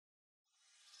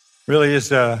Really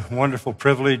is a wonderful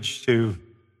privilege to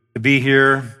be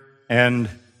here and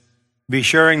be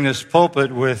sharing this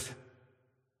pulpit with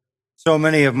so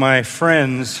many of my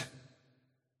friends,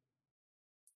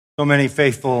 so many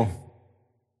faithful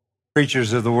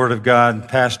preachers of the Word of God,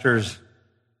 pastors,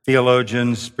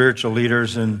 theologians, spiritual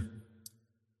leaders, and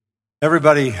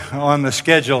everybody on the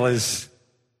schedule is,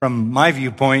 from my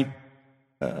viewpoint,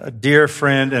 a dear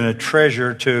friend and a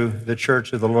treasure to the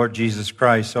Church of the Lord Jesus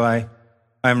Christ. So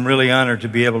I'm really honored to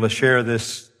be able to share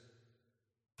this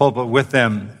pulpit with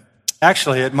them.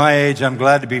 Actually, at my age, I'm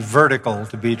glad to be vertical,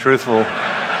 to be truthful.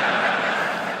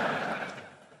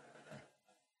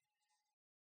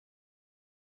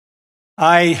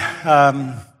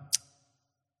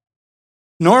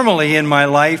 Normally in my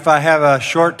life, I have a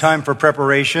short time for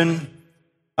preparation.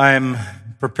 I'm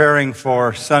preparing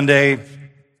for Sunday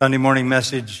morning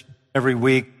message every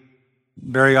week,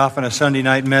 very often a Sunday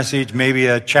night message, maybe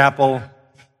a chapel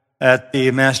at the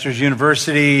Master's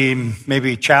University,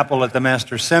 maybe chapel at the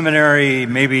Master's Seminary,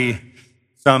 maybe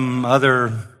some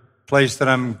other place that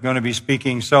I'm going to be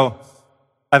speaking. So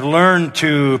I've learned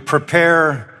to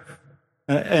prepare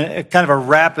a kind of a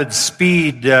rapid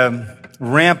speed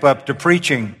ramp up to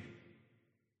preaching.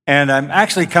 And I'm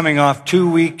actually coming off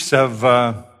 2 weeks of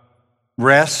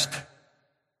rest,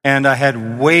 and I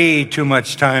had way too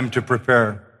much time to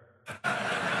prepare.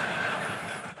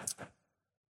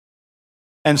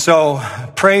 And so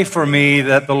pray for me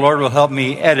that the Lord will help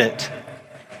me edit.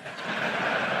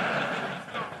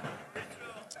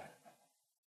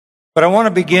 But I want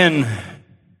to begin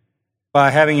by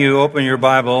having you open your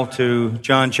Bible to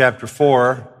John chapter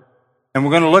 4. And we're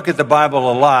going to look at the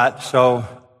Bible a lot, so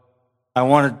I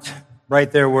want it right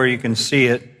there where you can see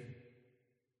it.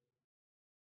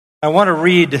 I want to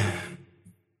read, to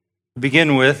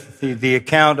begin with, the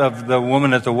account of the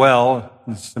woman at the well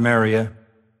in Samaria.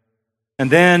 And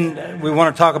then we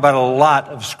want to talk about a lot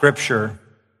of Scripture.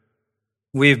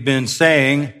 We've been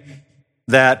saying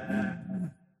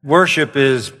that worship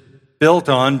is built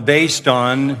on, based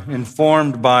on,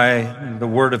 informed by the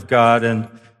Word of God. And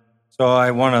so I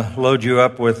want to load you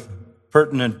up with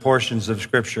pertinent portions of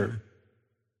Scripture.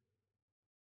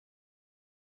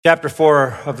 Chapter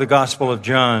 4 of the Gospel of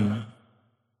John,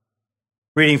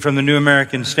 reading from the New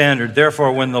American Standard.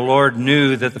 Therefore, when the Lord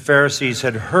knew that the Pharisees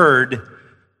had heard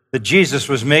that Jesus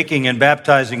was making and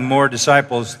baptizing more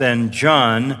disciples than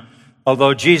John,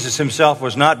 although Jesus himself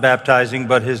was not baptizing,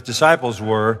 but his disciples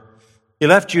were, he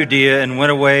left Judea and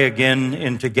went away again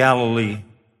into Galilee.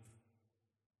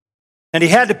 And he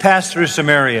had to pass through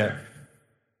Samaria.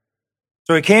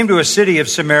 So he came to a city of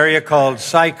Samaria called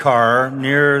Sychar,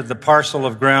 near the parcel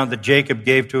of ground that Jacob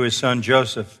gave to his son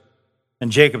Joseph.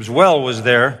 And Jacob's well was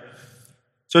there.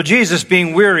 So Jesus,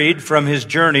 being wearied from his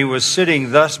journey, was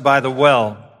sitting thus by the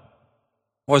well.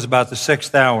 It was about the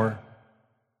 6th hour.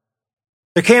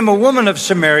 There came a woman of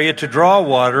Samaria to draw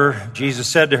water. Jesus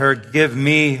said to her, "Give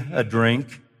me a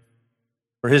drink."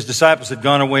 For his disciples had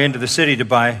gone away into the city to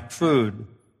buy food.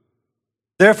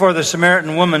 Therefore the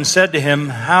Samaritan woman said to him,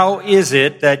 "How is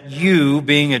it that you,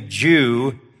 being a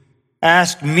Jew,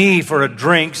 ask me for a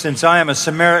drink, since I am a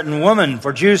Samaritan woman?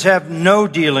 For Jews have no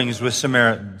dealings with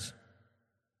Samaritans."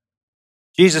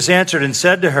 Jesus answered and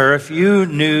said to her, "If you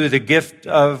knew the gift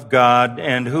of God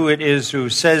and who it is who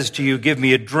says to you, 'Give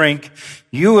me a drink,'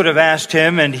 you would have asked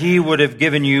him, and he would have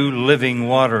given you living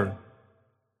water."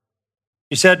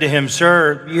 She said to him,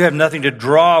 "Sir, you have nothing to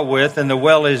draw with, and the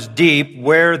well is deep.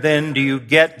 Where then do you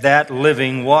get that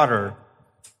living water?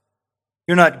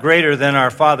 You're not greater than our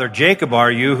father Jacob,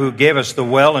 are you, who gave us the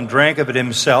well and drank of it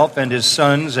himself and his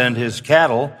sons and his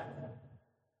cattle?"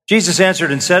 Jesus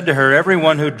answered and said to her,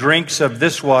 "Everyone who drinks of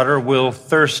this water will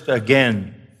thirst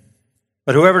again.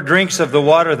 But whoever drinks of the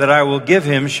water that I will give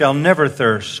him shall never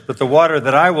thirst. But the water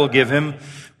that I will give him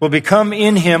will become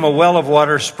in him a well of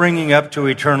water springing up to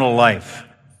eternal life."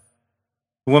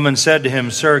 The woman said to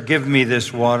him, "Sir, give me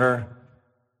this water,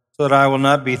 so that I will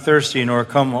not be thirsty nor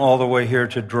come all the way here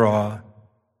to draw."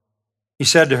 He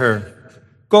said to her,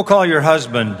 "Go call your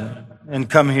husband and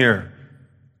come here."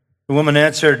 The woman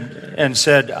answered and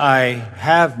said, "I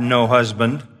have no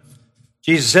husband."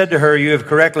 Jesus said to her, "You have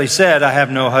correctly said, 'I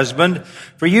have no husband,'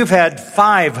 for you've had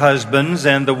 5 husbands,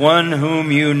 and the one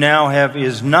whom you now have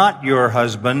is not your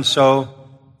husband, so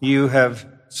you have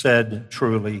said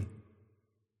truly."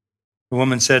 The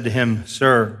woman said to him,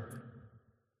 "Sir,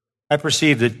 I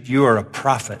perceive that you are a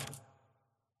prophet.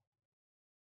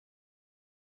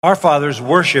 Our fathers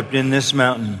worshipped in this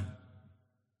mountain,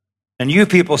 and you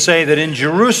people say that in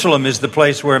Jerusalem is the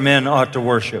place where men ought to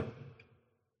worship."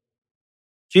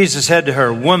 Jesus said to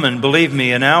her, "Woman, believe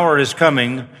me, an hour is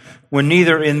coming when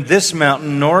neither in this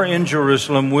mountain nor in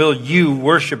Jerusalem will you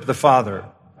worship the Father.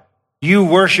 You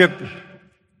worship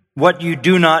what you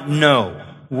do not know.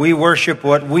 We worship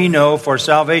what we know, for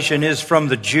salvation is from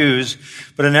the Jews.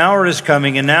 But an hour is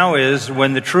coming, and now is,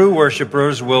 when the true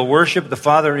worshipers will worship the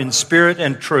Father in spirit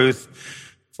and truth.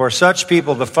 For such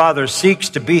people the Father seeks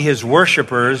to be his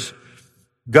worshipers.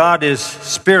 God is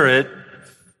spirit,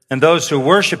 and those who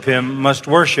worship him must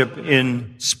worship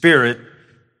in spirit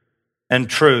and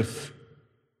truth.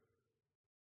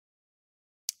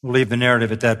 We'll leave the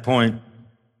narrative at that point.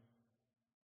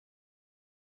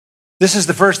 This is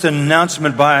the first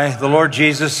announcement by the Lord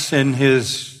Jesus in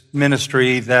his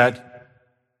ministry that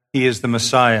he is the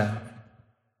Messiah.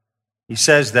 He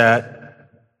says that,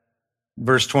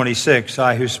 verse 26,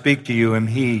 I who speak to you am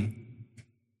he.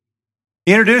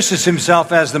 He introduces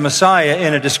himself as the Messiah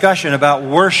in a discussion about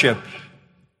worship.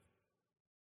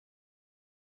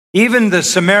 Even the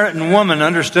Samaritan woman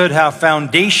understood how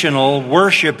foundational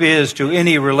worship is to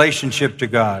any relationship to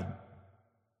God.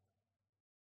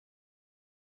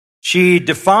 She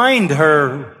defined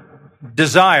her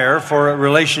desire for a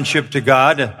relationship to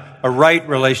God, a right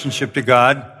relationship to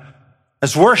God,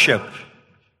 as worship.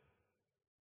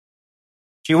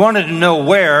 She wanted to know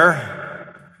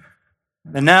where,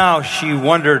 and now she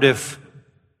wondered if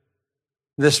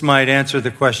this might answer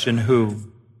the question,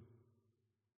 who?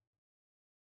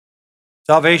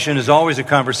 Salvation is always a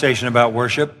conversation about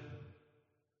worship.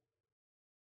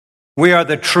 We are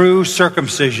the true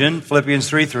circumcision, Philippians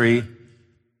 3:3,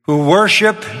 who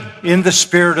worship in the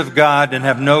Spirit of God and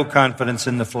have no confidence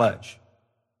in the flesh.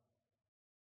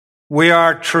 We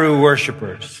are true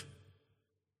worshipers.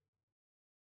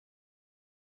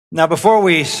 Now, before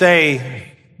we say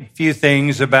a few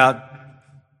things about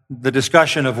the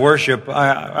discussion of worship,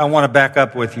 I want to back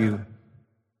up with you.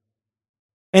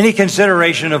 Any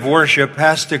consideration of worship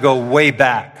has to go way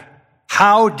back.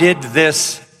 How did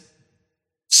this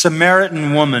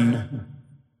Samaritan woman,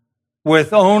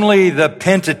 with only the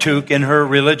Pentateuch in her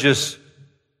religious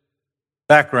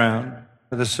background,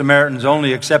 the Samaritans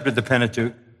only accepted the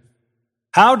Pentateuch,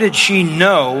 how did she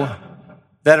know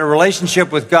that a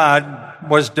relationship with God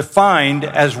was defined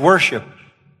as worship?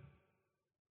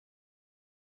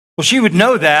 Well, she would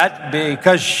know that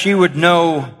because she would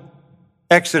know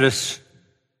Exodus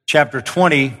chapter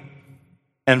 20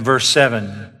 and verse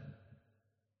 7.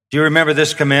 Do you remember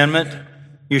this commandment?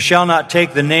 You shall not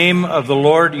take the name of the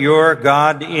Lord your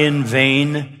God in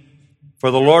vain,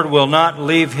 for the Lord will not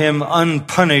leave him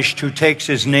unpunished who takes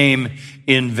his name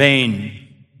in vain.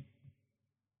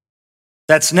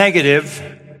 That's negative,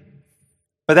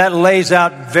 but that lays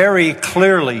out very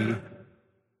clearly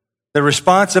the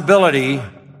responsibility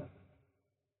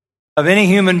of any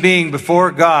human being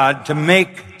before God to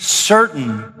make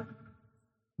certain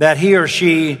that he or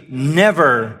she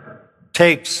never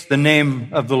takes the name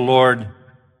of the Lord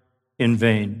in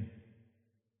vain.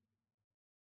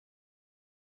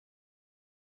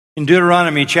 In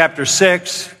Deuteronomy chapter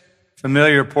 6,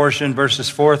 familiar portion, verses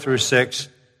 4 through 6,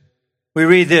 we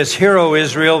read this, Hear, O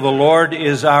Israel, the Lord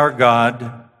is our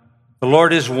God. The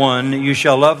Lord is one. You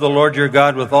shall love the Lord your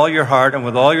God with all your heart and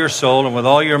with all your soul and with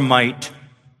all your might.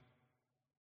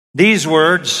 These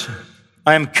words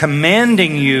I am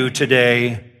commanding you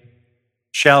today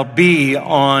shall be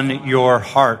on your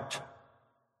heart.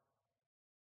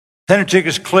 Pentateuch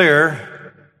is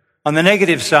clear. On the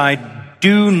negative side,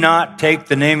 do not take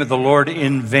the name of the Lord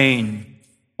in vain,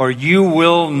 or you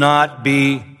will not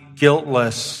be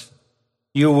guiltless.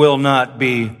 You will not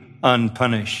be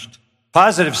unpunished.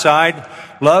 Positive side,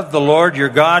 love the Lord your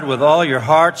God with all your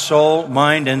heart, soul,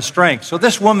 mind, and strength. So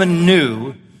this woman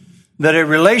knew that a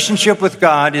relationship with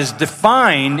God is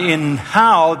defined in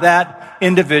how that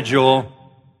individual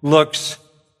looks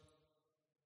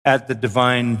at the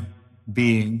divine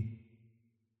being.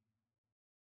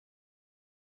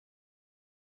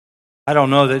 I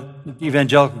don't know that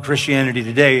evangelical Christianity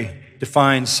today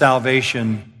defines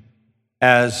salvation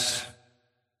as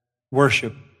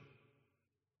worship.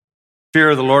 Fear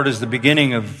of the Lord is the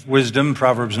beginning of wisdom,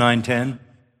 Proverbs 9:10.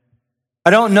 I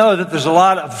don't know that there's a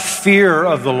lot of fear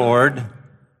of the Lord,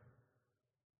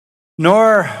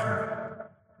 nor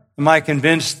am I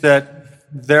convinced that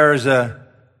there's a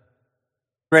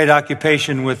great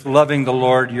occupation with loving the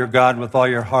Lord your God with all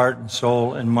your heart and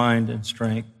soul and mind and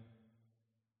strength.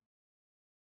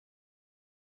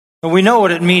 And we know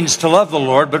what it means to love the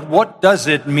Lord, but what does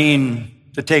it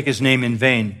mean to take his name in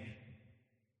vain?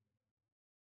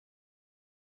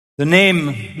 The name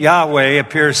Yahweh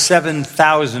appears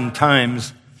 7,000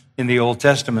 times in the Old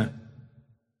Testament.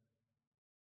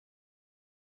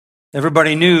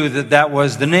 Everybody knew that that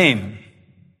was the name.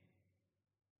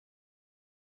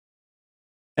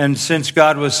 And since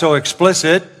God was so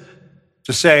explicit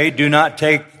to say, do not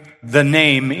take the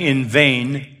name in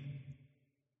vain,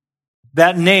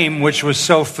 that name which was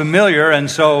so familiar and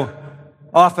so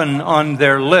often on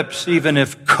their lips, even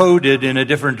if coded in a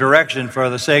different direction for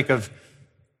the sake of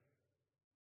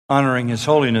honoring his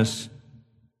holiness,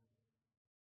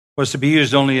 was to be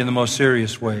used only in the most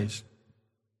serious ways.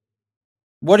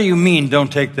 What do you mean,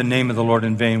 don't take the name of the Lord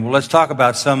in vain? Well, let's talk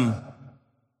about some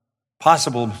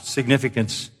possible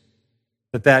significance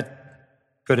that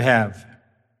could have.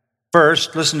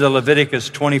 First, listen to Leviticus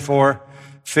 24,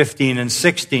 15, and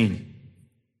 16.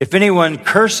 If anyone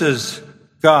curses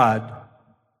God,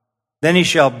 then he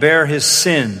shall bear his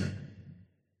sin.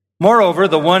 Moreover,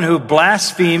 the one who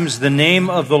blasphemes the name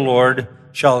of the Lord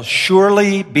shall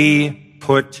surely be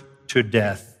put to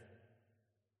death.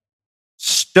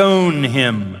 Stone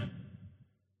him,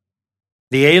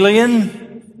 the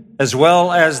alien as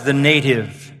well as the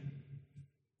native.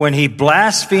 When he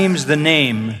blasphemes the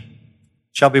name,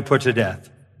 shall be put to death.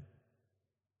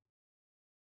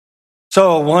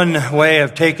 So one way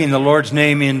of taking the Lord's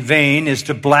name in vain is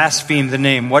to blaspheme the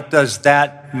name. What does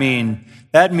that mean?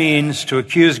 That means to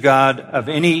accuse God of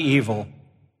any evil,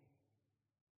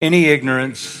 any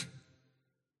ignorance,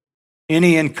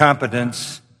 any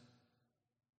incompetence,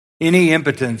 any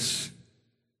impotence,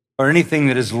 or anything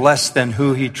that is less than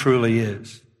who he truly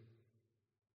is.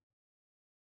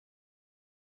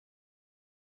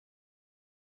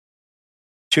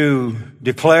 To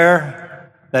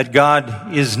declare that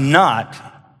God is not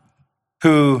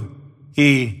who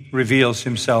he reveals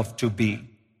himself to be.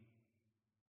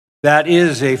 That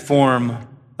is a form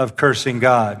of cursing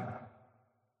God.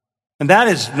 And that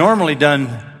is normally done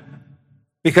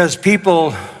because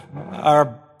people are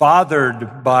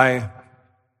bothered by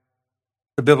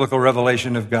the biblical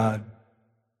revelation of God.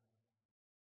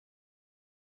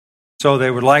 So they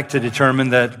would like to determine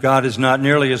that God is not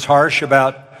nearly as harsh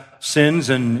about sins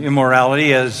and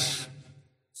immorality as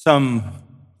some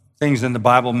things in the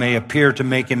Bible may appear to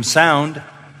make him sound.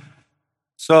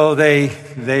 So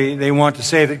they want to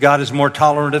say that God is more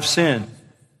tolerant of sin.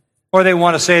 Or they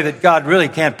want to say that God really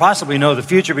can't possibly know the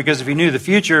future, because if he knew the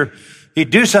future, he'd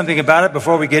do something about it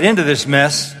before we get into this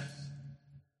mess.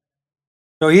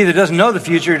 So he either doesn't know the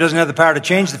future, he doesn't have the power to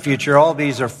change the future. All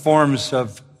these are forms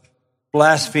of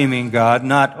blaspheming God,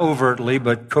 not overtly,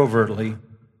 but covertly.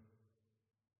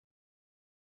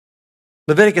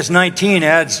 Leviticus 19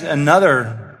 adds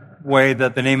another way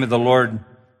that the name of the Lord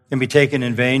can be taken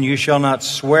in vain. You shall not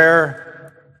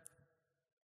swear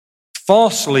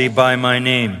falsely by my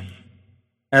name,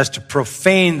 as to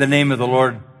profane the name of the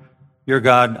Lord your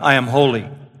God. I am holy.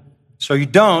 So you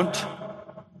don't,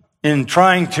 in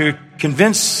trying to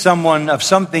convince someone of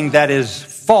something that is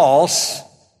false,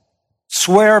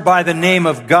 swear by the name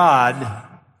of God,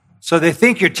 so they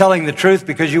think you're telling the truth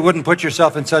because you wouldn't put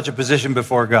yourself in such a position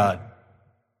before God.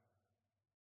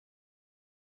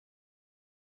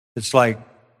 It's like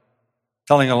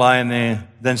telling a lie and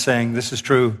then saying, this is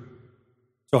true,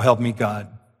 so help me God.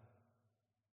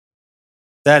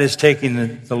 That is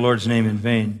taking the Lord's name in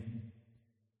vain.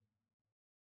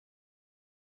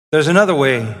 There's another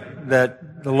way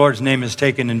that the Lord's name is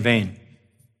taken in vain.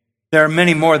 There are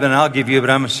many more than I'll give you, but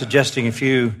I'm suggesting a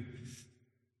few.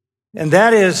 And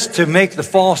that is to make the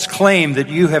false claim that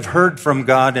you have heard from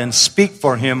God and speak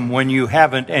for him when you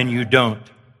haven't and you don't.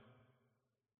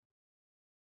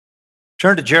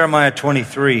 Turn to Jeremiah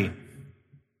 23.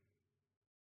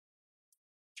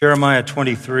 Jeremiah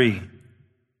 23.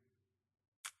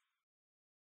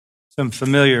 Some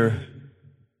familiar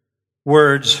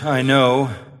words, I know,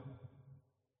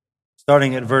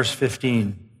 starting at verse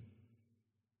 15.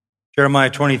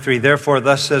 Jeremiah 23, therefore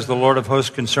thus says the Lord of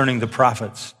hosts concerning the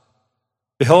prophets,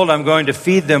 behold, I'm going to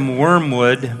feed them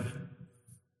wormwood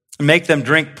and make them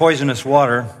drink poisonous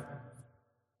water.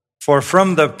 For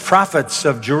from the prophets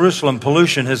of Jerusalem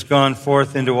pollution has gone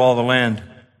forth into all the land.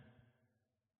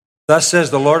 Thus says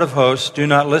the Lord of hosts, do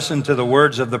not listen to the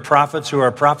words of the prophets who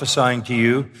are prophesying to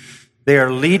you. They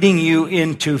are leading you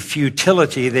into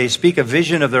futility. They speak a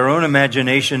vision of their own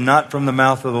imagination, not from the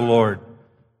mouth of the Lord.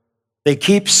 They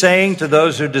keep saying to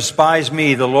those who despise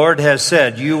me, the Lord has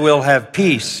said, you will have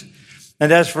peace.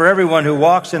 And as for everyone who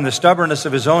walks in the stubbornness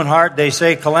of his own heart, they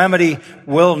say, calamity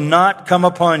will not come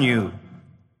upon you.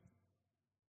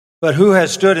 But who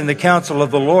has stood in the counsel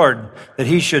of the Lord that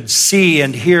he should see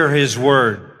and hear his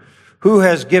word? Who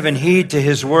has given heed to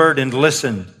his word and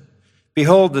listened?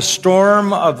 Behold, the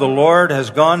storm of the Lord has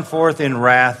gone forth in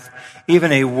wrath,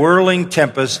 even a whirling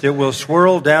tempest. It will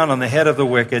swirl down on the head of the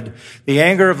wicked. The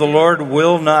anger of the Lord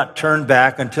will not turn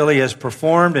back until he has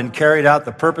performed and carried out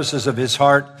the purposes of his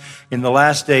heart. In the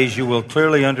last days, you will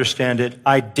clearly understand it.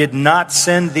 I did not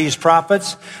send these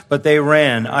prophets, but they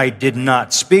ran. I did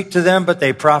not speak to them, but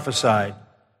they prophesied.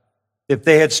 If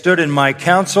they had stood in my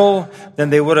counsel,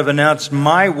 then they would have announced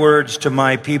my words to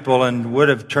my people and would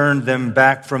have turned them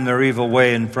back from their evil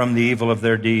way and from the evil of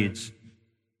their deeds.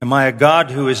 Am I a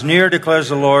God who is near, declares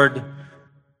the Lord,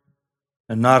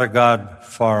 and not a God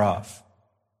far off?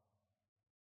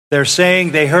 They're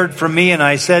saying they heard from me and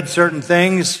I said certain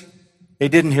things. They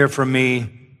didn't hear from me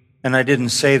and I didn't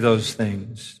say those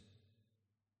things.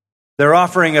 They're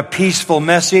offering a peaceful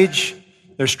message.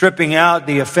 They're stripping out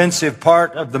the offensive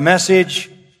part of the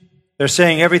message. They're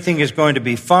saying everything is going to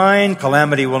be fine.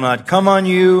 Calamity will not come on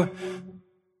you.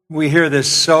 We hear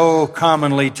this so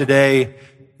commonly today.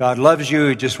 God loves you.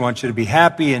 He just wants you to be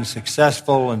happy and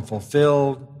successful and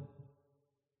fulfilled.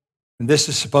 And this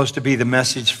is supposed to be the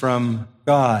message from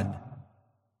God.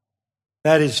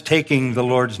 That is taking the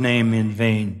Lord's name in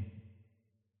vain.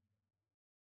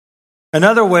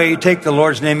 Another way you take the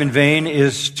Lord's name in vain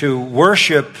is to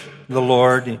worship the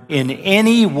Lord in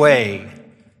any way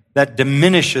that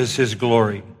diminishes his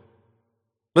glory.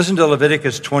 Listen to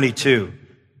Leviticus 22.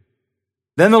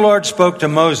 Then the Lord spoke to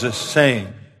Moses,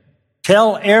 saying,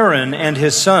 tell Aaron and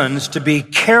his sons to be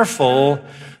careful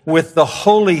with the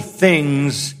holy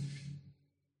things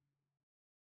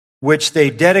which they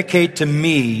dedicate to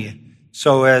me,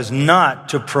 so as not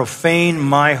to profane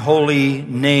my holy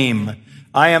name.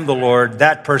 I am the Lord,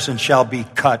 that person shall be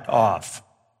cut off.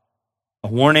 A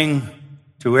warning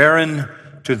to Aaron,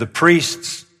 to the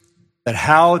priests, that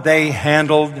how they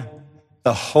handled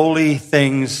the holy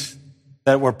things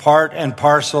that were part and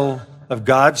parcel of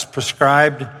God's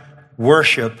prescribed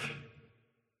worship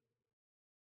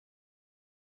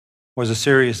was a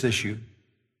serious issue.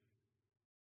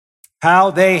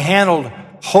 How they handled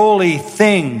holy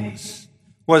things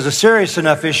was a serious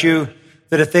enough issue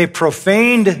that if they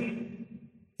profaned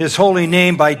his holy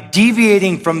name by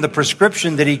deviating from the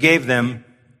prescription that he gave them,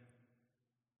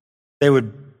 they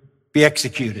would be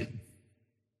executed.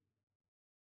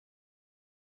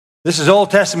 This is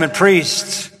Old Testament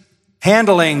priests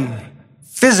handling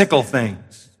physical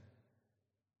things.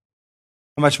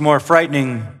 How much more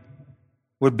frightening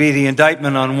would be the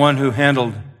indictment on one who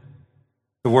handled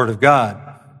the Word of God.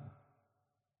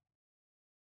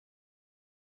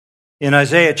 In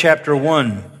Isaiah chapter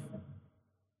 1,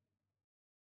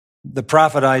 the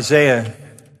prophet Isaiah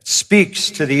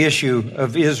speaks to the issue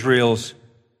of Israel's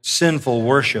sinful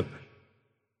worship.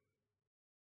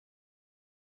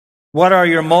 What are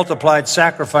your multiplied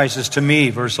sacrifices to me,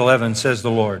 verse 11, says the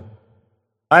Lord.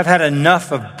 I've had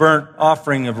enough of burnt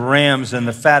offering of rams and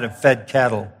the fat of fed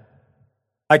cattle.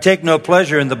 I take no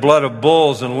pleasure in the blood of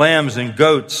bulls and lambs and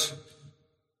goats.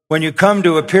 When you come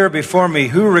to appear before me,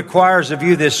 who requires of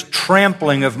you this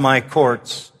trampling of my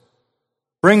courts?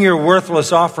 Bring your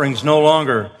worthless offerings no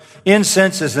longer.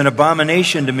 Incense is an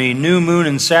abomination to me, new moon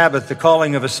and Sabbath, the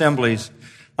calling of assemblies.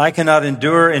 I cannot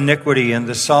endure iniquity in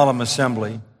the solemn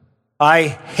assembly. I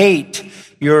hate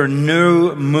your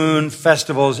new moon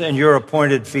festivals and your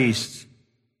appointed feasts.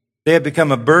 They have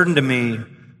become a burden to me.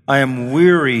 I am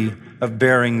weary of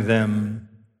bearing them.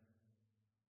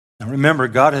 Now remember,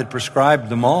 God had prescribed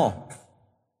them all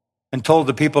and told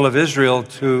the people of Israel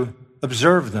to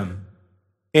observe them.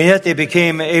 And yet they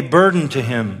became a burden to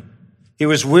him. He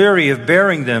was weary of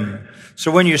bearing them.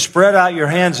 So when you spread out your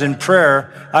hands in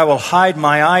prayer, I will hide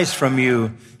my eyes from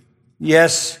you.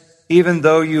 Yes, even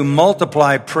though you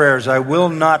multiply prayers, I will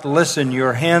not listen.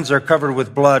 Your hands are covered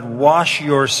with blood. Wash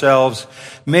yourselves.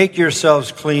 Make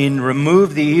yourselves clean.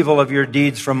 Remove the evil of your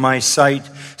deeds from my sight.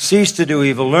 Cease to do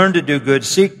evil. Learn to do good.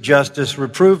 Seek justice.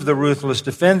 Reprove the ruthless.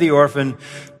 Defend the orphan.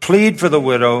 Plead for the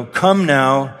widow. Come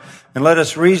now, and let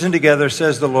us reason together,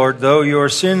 says the Lord. Though your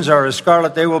sins are as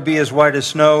scarlet, they will be as white as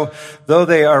snow. Though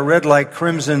they are red like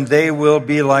crimson, they will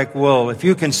be like wool. If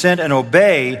you consent and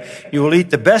obey, you will eat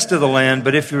the best of the land.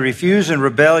 But if you refuse and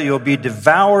rebel, you'll be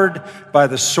devoured by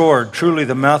the sword. Truly,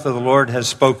 the mouth of the Lord has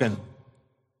spoken.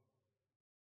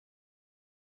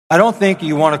 I don't think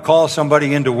you want to call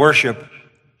somebody into worship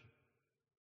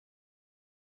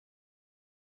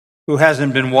who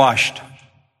hasn't been washed,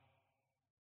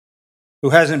 who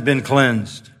hasn't been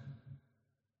cleansed.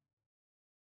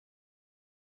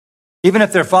 Even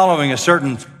if they're following a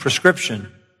certain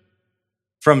prescription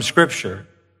from Scripture.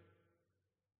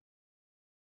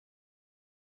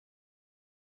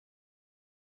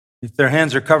 If their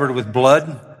hands are covered with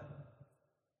blood,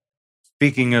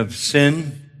 speaking of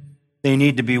sin, they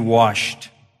need to be washed.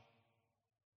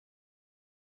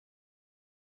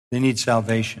 They need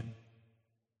salvation.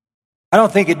 I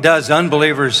don't think it does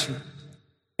unbelievers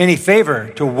any favor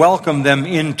to welcome them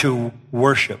into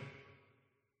worship.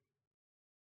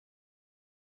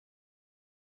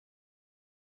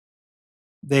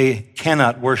 They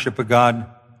cannot worship a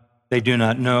God they do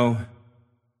not know,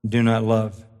 do not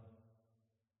love.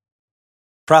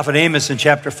 Prophet Amos in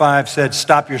chapter 5 said,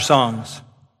 "Stop your songs.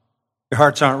 Your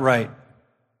hearts aren't right.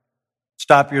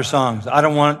 Stop your songs. I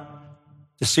don't want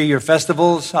to see your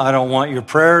festivals. I don't want your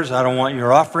prayers. I don't want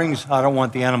your offerings. I don't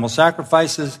want the animal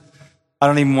sacrifices. I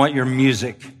don't even want your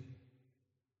music.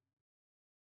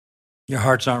 Your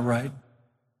hearts aren't right."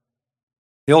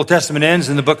 The Old Testament ends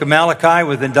in the book of Malachi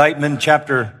with indictment,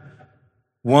 chapter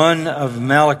 1 of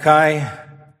Malachi,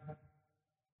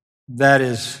 that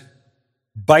is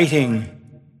biting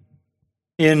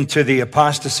into the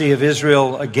apostasy of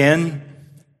Israel again,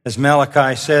 as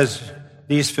Malachi says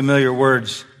these familiar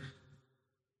words: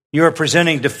 "You are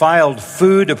presenting defiled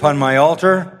food upon my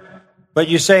altar, but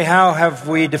you say, 'How have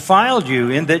we defiled you?'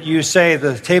 In that you say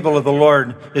the table of the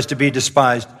Lord is to be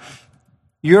despised."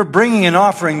 You're bringing an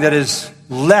offering that is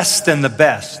less than the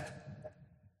best.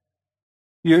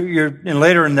 And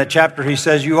later in that chapter, he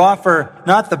says, "You offer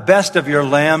not the best of your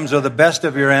lambs or the best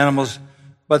of your animals,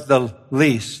 but the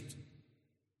least."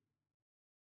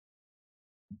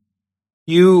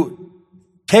 You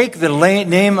take the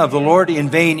name of the Lord in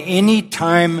vain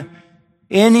anytime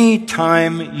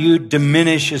you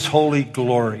diminish his holy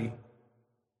glory,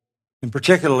 and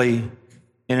particularly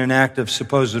in an act of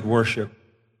supposed worship.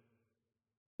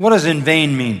 What does in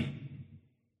vain mean?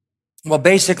 Well,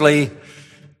 basically,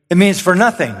 it means for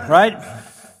nothing, right?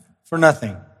 For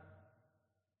nothing.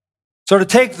 So to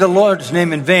take the Lord's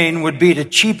name in vain would be to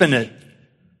cheapen it,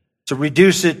 to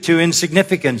reduce it to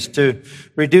insignificance, to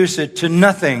reduce it to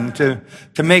nothing, to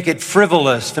make it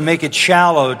frivolous, to make it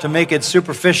shallow, to make it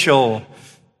superficial,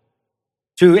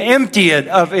 to empty it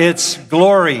of its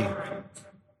glory.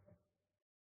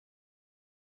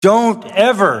 Don't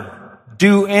ever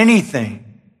do anything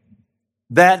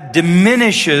that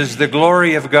diminishes the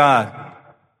glory of God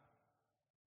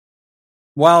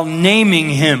while naming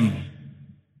him.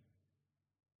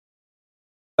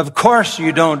 Of course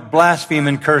you don't blaspheme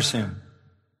and curse him.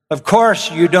 Of course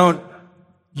you don't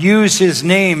use his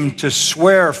name to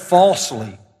swear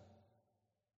falsely.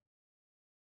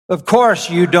 Of course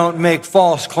you don't make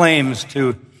false claims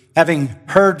to having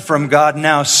heard from God,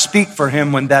 now speak for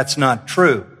him when that's not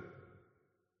true.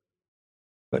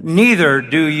 But neither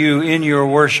do you in your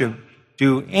worship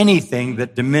do anything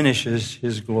that diminishes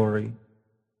his glory.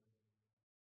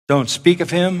 Don't speak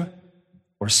of him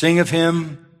or sing of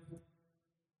him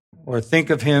or think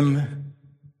of him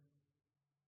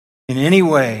in any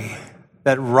way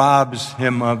that robs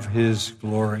him of his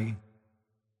glory.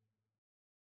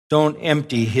 Don't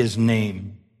empty his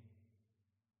name.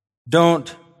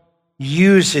 Don't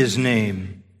use his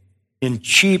name in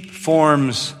cheap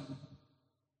forms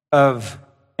of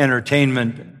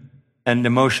entertainment and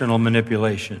emotional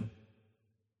manipulation.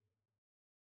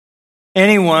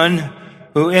 Anyone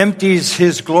who empties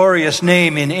his glorious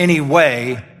name in any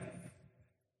way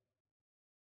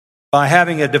by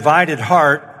having a divided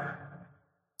heart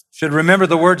should remember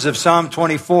the words of Psalm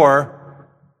 24.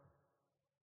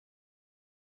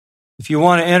 If you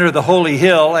want to enter the holy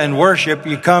hill and worship,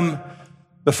 you come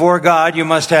before God, you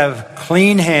must have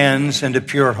clean hands and a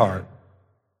pure heart.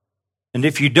 And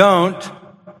if you don't,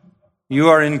 you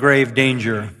are in grave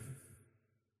danger.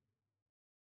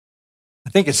 I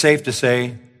think it's safe to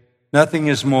say nothing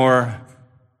is more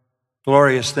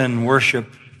glorious than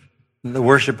worship, the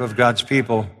worship of God's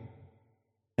people,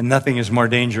 and nothing is more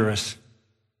dangerous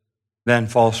than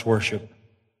false worship.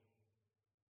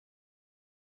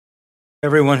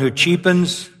 Everyone who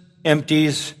cheapens,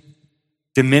 empties,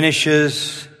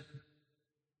 diminishes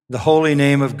the holy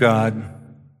name of God,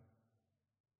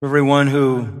 everyone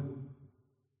who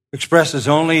expresses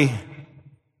only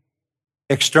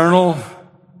external,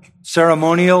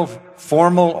 ceremonial,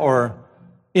 formal, or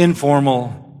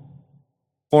informal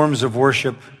forms of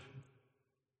worship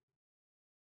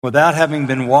without having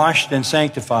been washed and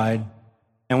sanctified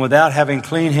and without having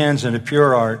clean hands and a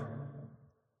pure heart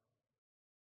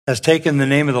has taken the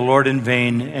name of the Lord in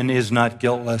vain and is not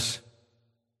guiltless.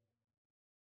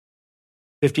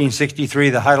 1563,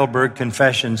 the Heidelberg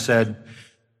Confession said,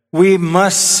 "We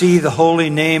must see the holy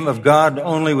name of God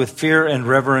only with fear and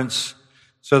reverence,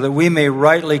 so that we may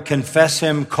rightly confess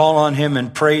him, call on him,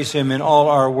 and praise him in all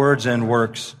our words and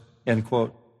works." End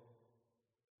quote.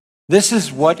 This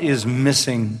is what is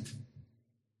missing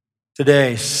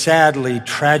today, sadly,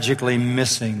 tragically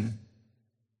missing,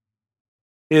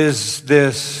 is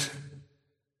this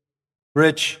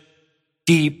rich,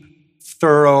 deep,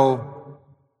 thorough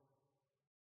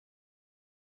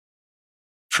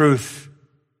truth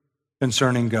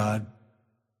concerning God.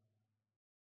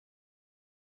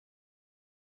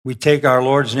 We take our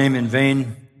Lord's name in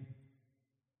vain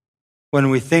when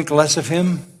we think less of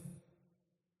Him,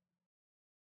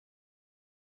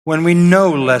 when we know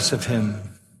less of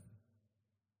Him,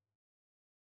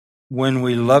 when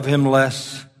we love Him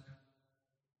less,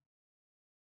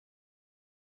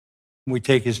 we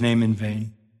take His name in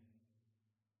vain.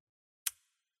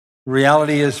 The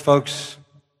reality is, folks,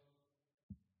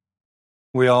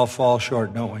 we all fall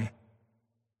short, don't we?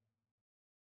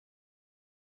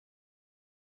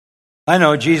 I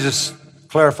know Jesus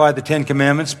clarified the Ten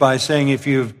Commandments by saying if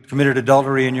you've committed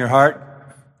adultery in your heart,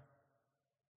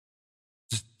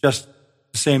 it's just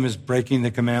the same as breaking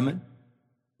the commandment.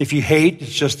 If you hate,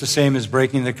 it's just the same as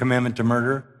breaking the commandment to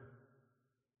murder.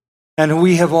 And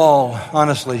we have all,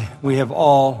 honestly, we have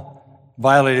all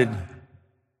violated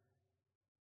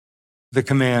the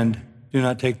command, do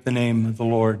not take the name of the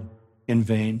Lord in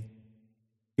vain.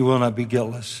 You will not be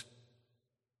guiltless.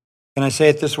 Can I say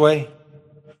it this way?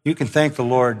 You can thank the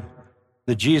Lord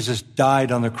that Jesus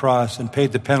died on the cross and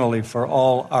paid the penalty for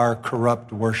all our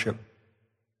corrupt worship.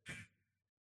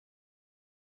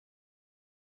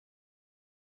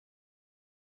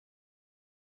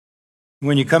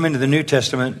 When you come into the New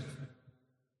Testament,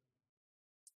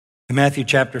 in Matthew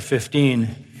chapter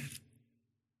 15,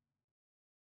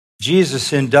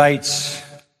 Jesus indicts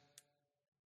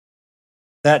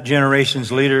that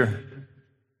generation's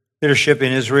leadership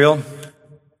in Israel.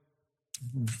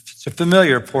 It's a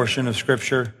familiar portion of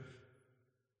Scripture.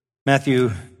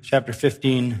 Matthew chapter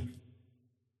 15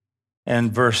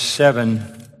 and verse 7.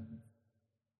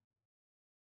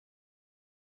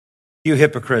 You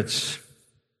hypocrites,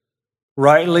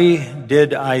 rightly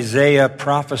did Isaiah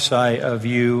prophesy of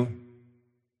you.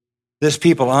 This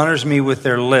people honors me with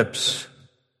their lips,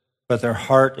 but their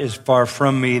heart is far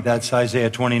from me. That's Isaiah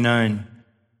 29.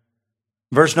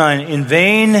 Verse 9, in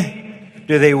vain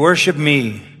do they worship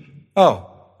me. Oh,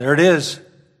 there it is.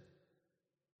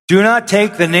 Do not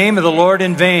take the name of the Lord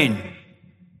in vain,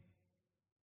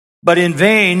 but in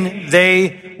vain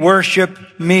they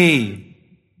worship me,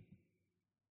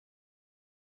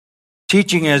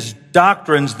 teaching as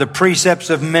doctrines the precepts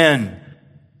of men.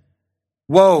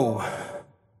 Woe!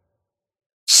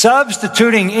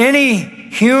 Substituting any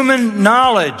human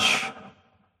knowledge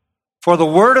for the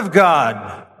Word of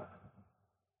God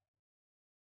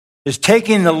is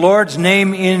taking the Lord's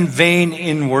name in vain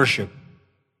in worship.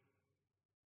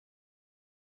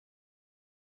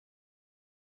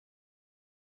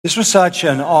 This was such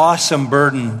an awesome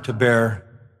burden to bear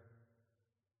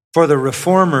for the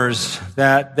reformers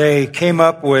that they came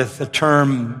up with a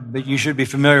term that you should be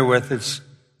familiar with. It's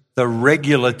the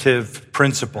regulative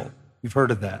principle. You've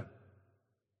heard of that.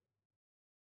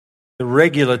 The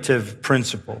regulative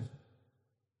principle.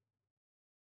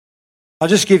 I'll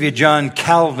just give you John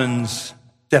Calvin's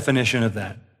definition of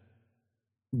that.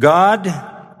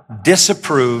 God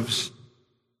disapproves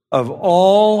of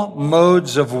all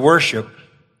modes of worship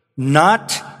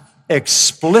not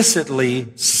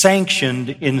explicitly sanctioned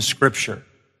in Scripture.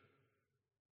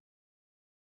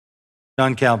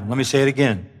 John Calvin, let me say it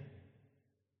again.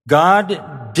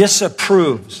 God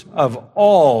disapproves of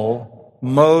all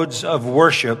modes of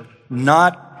worship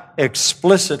not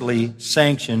explicitly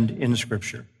sanctioned in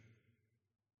Scripture.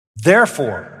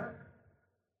 Therefore,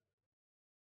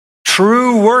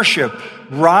 true worship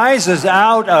rises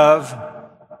out of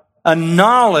a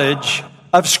knowledge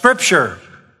of Scripture,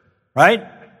 right?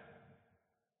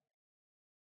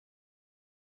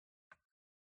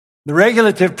 The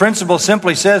regulative principle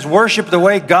simply says worship the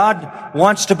way God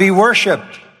wants to be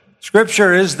worshiped.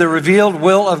 Scripture is the revealed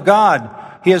will of God.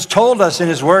 He has told us in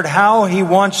His Word how He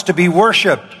wants to be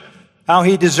worshiped, how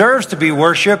He deserves to be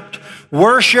worshiped.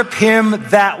 Worship Him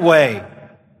that way.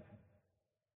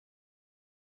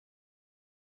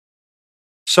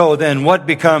 So then what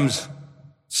becomes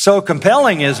so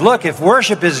compelling is, look, if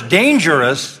worship is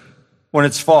dangerous when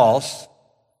it's false,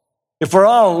 if we're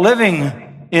all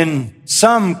living in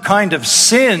some kind of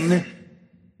sin,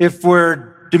 if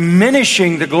we're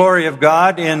diminishing the glory of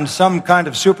God in some kind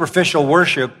of superficial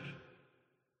worship,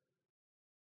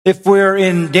 if we're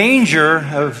in danger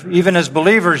of, even as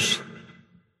believers,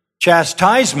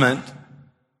 chastisement,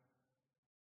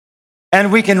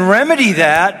 and we can remedy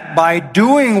that by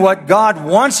doing what God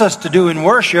wants us to do in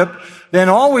worship, then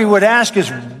all we would ask is,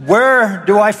 where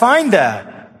do I find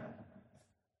that?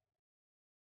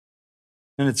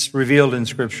 And it's revealed in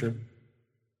Scripture. That's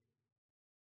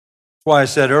why I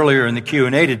said earlier in the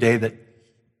Q&A today that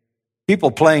People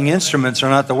playing instruments are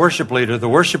not the worship leader. The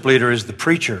worship leader is the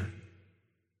preacher,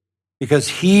 because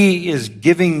he is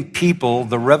giving people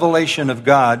the revelation of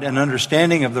God, an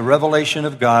understanding of the revelation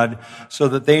of God, so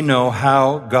that they know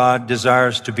how God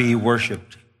desires to be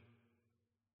worshiped.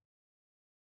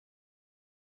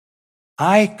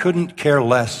 I couldn't care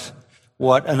less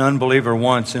what an unbeliever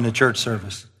wants in a church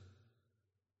service.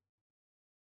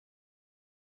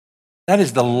 That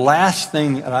is the last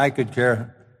thing that I could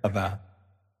care about.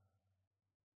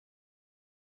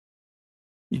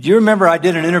 Do you remember I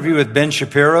did an interview with Ben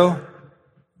Shapiro?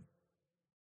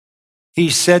 He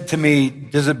said to me,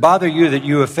 "Does it bother you that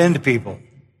you offend people?"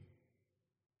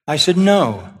 I said,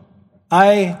 "No.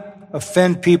 I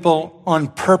offend people on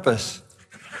purpose.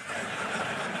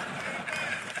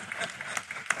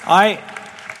 I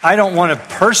don't want to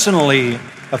personally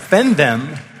offend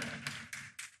them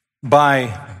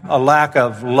by a lack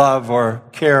of love or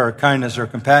care or kindness or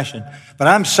compassion. But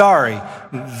I'm sorry,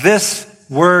 this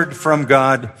word from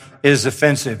God is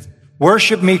offensive.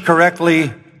 Worship me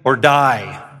correctly or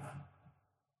die."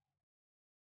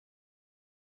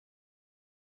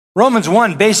 Romans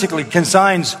 1 basically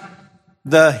consigns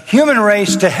the human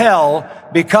race to hell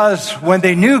because when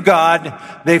they knew God,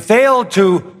 they failed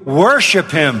to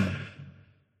worship Him.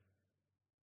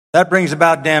 That brings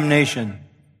about damnation.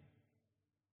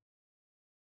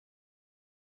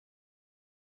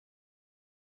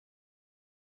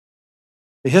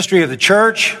 The history of the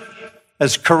church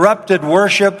has corrupted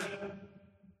worship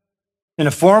in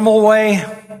a formal way,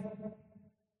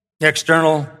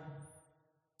 external,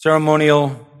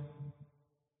 ceremonial,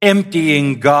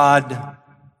 emptying God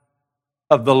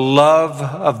of the love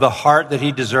of the heart that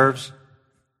He deserves.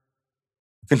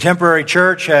 The contemporary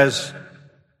church has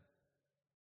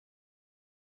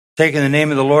taken the name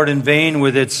of the Lord in vain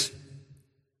with its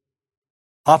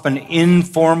often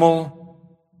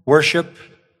informal worship,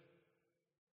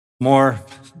 more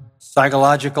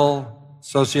psychological,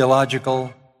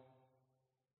 sociological.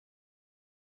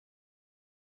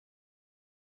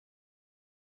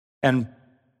 And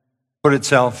put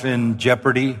itself in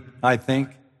jeopardy, I think.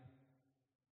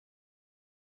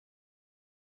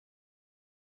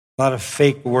 A lot of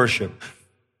fake worship.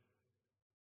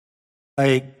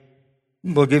 I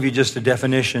will give you just a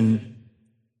definition.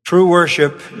 True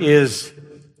worship is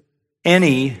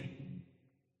any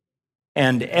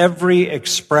and every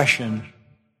expression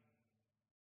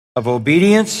of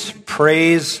obedience,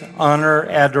 praise, honor,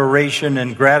 adoration,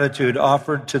 and gratitude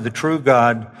offered to the true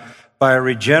God by a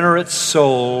regenerate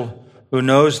soul who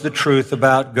knows the truth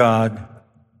about God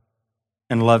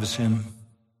and loves Him.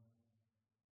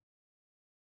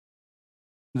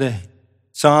 The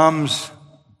Psalms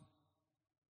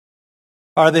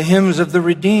are the hymns of the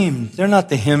redeemed. They're not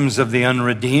the hymns of the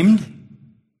unredeemed.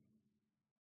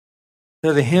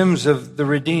 They're the hymns of the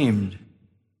redeemed.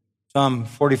 Psalm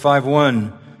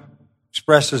 45:1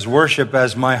 expresses worship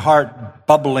as my heart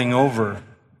bubbling over.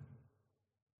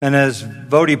 And as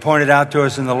Vodi pointed out to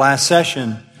us in the last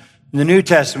session, in the New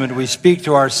Testament, we speak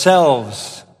to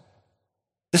ourselves.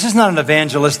 This is not an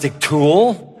evangelistic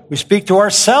tool. We speak to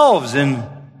ourselves in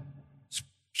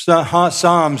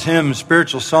psalms, hymns,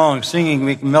 spiritual songs, singing,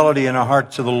 making melody in our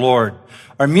heart to the Lord.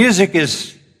 Our music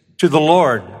is to the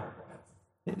Lord.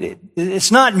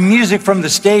 It's not music from the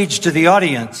stage to the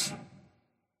audience.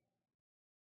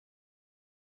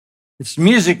 It's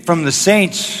music from the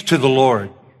saints to the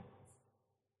Lord.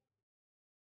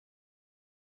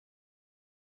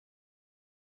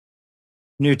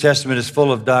 The New Testament is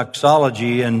full of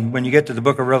doxology, and when you get to the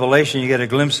book of Revelation, you get a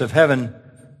glimpse of heaven.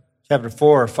 Chapter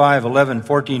 4, 5, 11,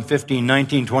 14, 15,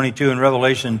 19, 22 in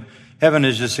Revelation, heaven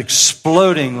is just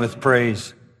exploding with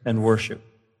praise and worship.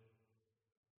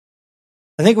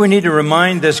 I think we need to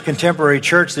remind this contemporary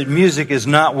church that music is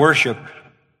not worship.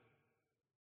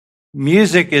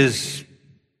 Music is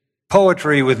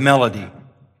poetry with melody.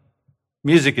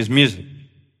 Music is music.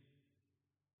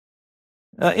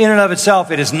 In and of itself,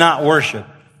 it is not worship.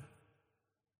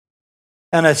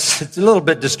 And it's a little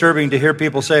bit disturbing to hear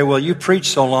people say, "Well, you preach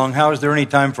so long, how is there any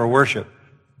time for worship?"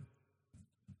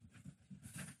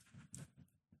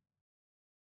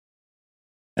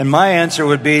 And my answer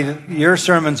would be, your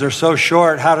sermons are so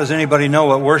short, how does anybody know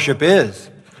what worship is?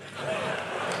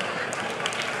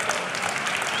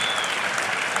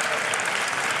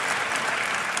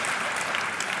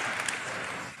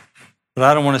 But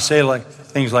I don't want to say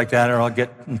things like that, or I'll get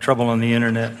in trouble on the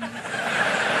internet.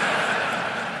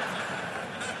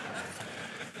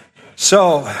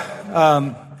 So,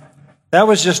 that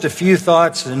was just a few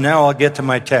thoughts, and now I'll get to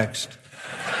my text.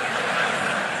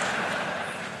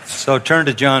 So turn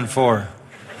to John 4.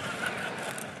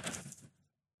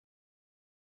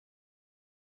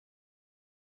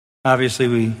 Obviously,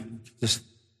 we just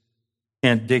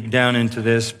can't dig down into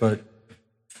this, but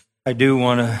I do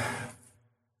want to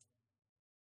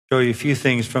show you a few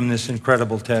things from this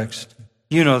incredible text.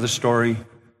 You know the story,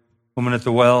 woman at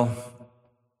the well.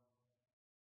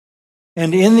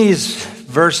 And in these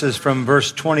verses from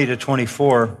verse 20 to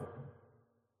 24,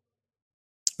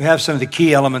 we have some of the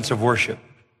key elements of worship.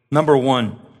 Number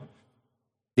one,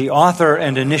 the author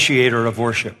and initiator of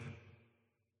worship.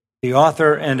 The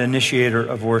author and initiator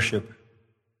of worship.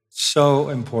 So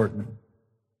important.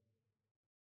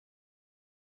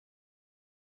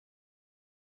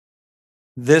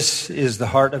 This is the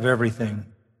heart of everything.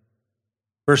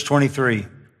 Verse 23,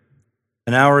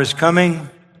 an hour is coming,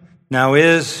 now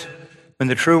is, when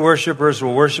the true worshipers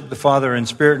will worship the Father in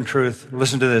spirit and truth.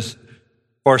 Listen to this.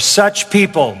 For such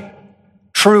people,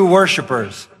 true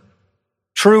worshipers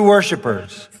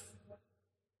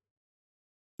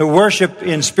who worship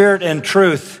in spirit and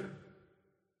truth,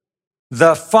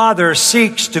 the Father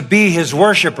seeks to be his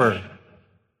worshiper.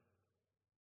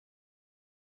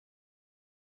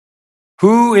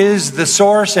 Who is the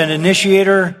source and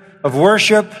initiator of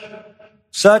worship?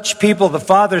 Such people the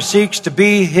Father seeks to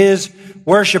be his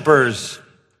worshipers.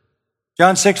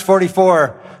 John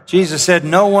 6:44, Jesus said,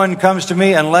 no one comes to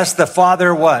me unless the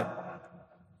Father what?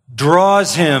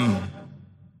 Draws him.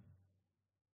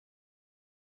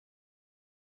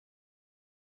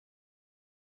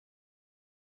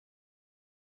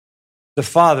 The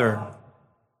Father.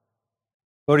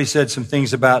 Bodhi said some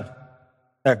things about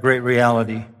that great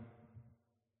reality.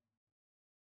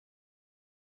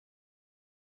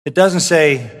 It doesn't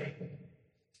say,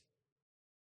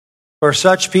 for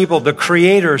such people, the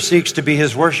Creator seeks to be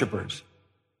his worshipers.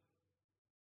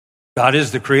 God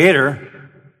is the Creator,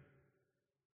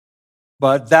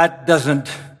 but that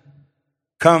doesn't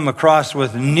come across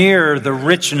with near the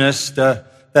richness that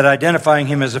identifying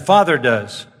him as a father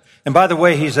does. And by the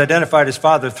way, he's identified as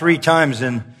Father 3 times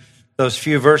in those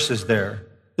few verses there.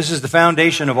 This is the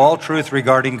foundation of all truth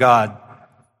regarding God.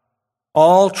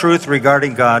 All truth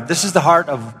regarding God. This is the heart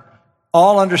of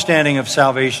all understanding of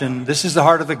salvation. This is the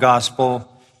heart of the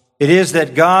gospel. It is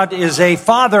that God is a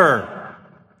Father.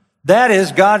 That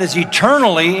is, God is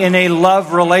eternally in a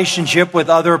love relationship with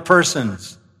other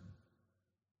persons.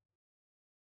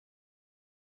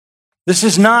 This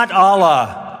is not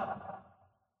Allah.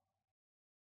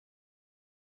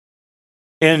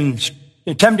 In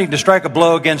attempting to strike a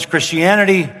blow against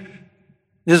Christianity,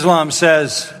 Islam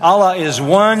says Allah is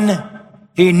one.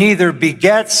 He neither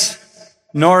begets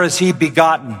nor is he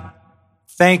begotten.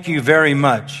 Thank you very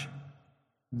much.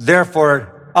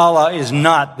 Therefore, Allah is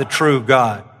not the true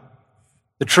God.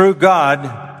 The true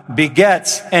God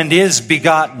begets and is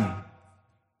begotten.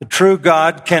 The true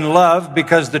God can love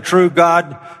because the true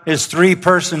God is 3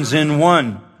 persons in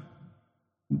one.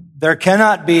 There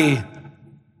cannot be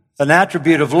an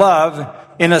attribute of love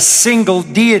in a single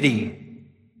deity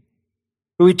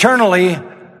who eternally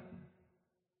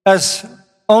has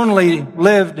only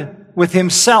lived with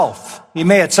himself. He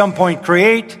may at some point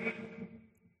create,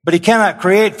 but he cannot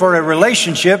create for a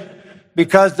relationship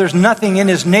because there's nothing in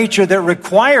his nature that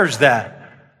requires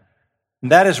that.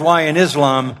 And that is why in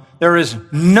Islam there is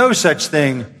no such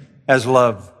thing as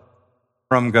love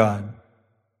from God.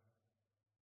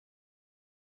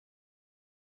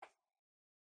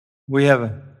 We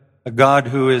have a God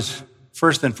who is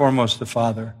first and foremost the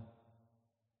Father.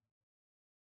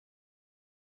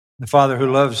 The Father who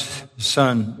loves His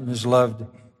Son and is loved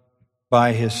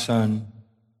by His Son.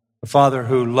 The Father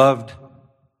who loved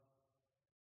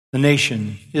the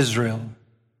nation, Israel.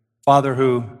 Father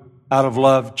who, out of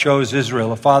love, chose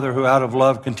Israel. A Father who, out of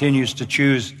love, continues to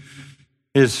choose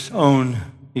His own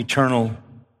eternal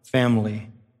family.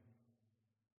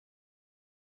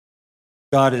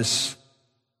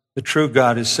 The true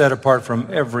God is set apart from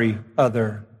every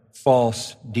other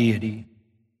false deity.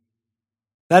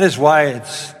 That is why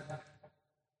it's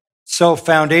so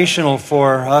foundational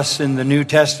for us in the New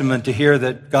Testament to hear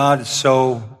that God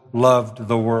so loved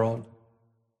the world.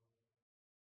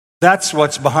 That's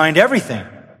what's behind everything.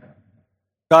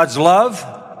 God's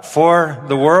love for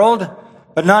the world,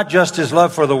 but not just His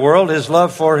love for the world, His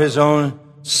love for His own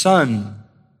Son.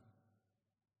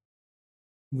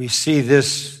 We see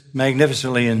this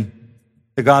magnificently in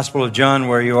the Gospel of John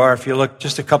where you are. If you look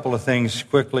just a couple of things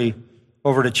quickly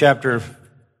over to chapter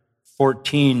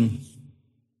 14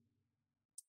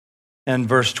 and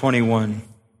verse 21.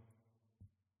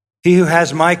 He who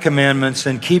has my commandments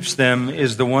and keeps them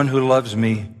is the one who loves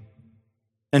me.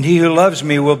 And he who loves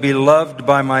me will be loved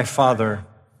by my Father.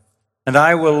 And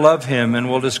I will love him and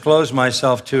will disclose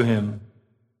myself to him.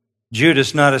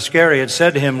 Judas, not Iscariot,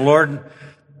 said to him, Lord,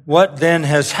 what then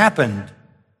has happened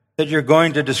that you're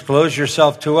going to disclose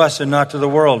yourself to us and not to the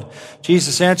world?"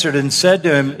 Jesus answered and said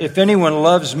to him, "If anyone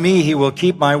loves me, he will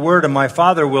keep my word, and my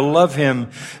Father will love him,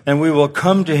 and we will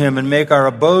come to him and make our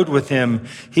abode with him.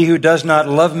 He who does not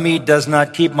love me does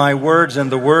not keep my words,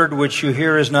 and the word which you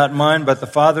hear is not mine, but the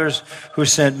Father's who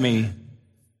sent me."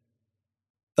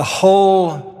 The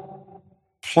whole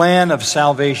plan of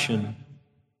salvation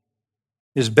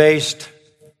is based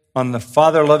on the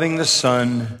Father loving the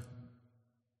Son,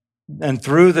 and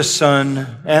through the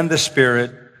Son and the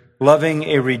Spirit, loving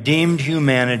a redeemed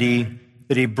humanity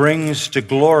that he brings to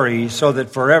glory so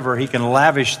that forever he can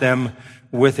lavish them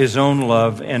with his own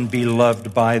love and be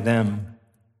loved by them.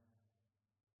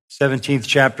 17th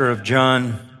chapter of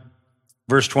John,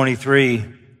 verse 23.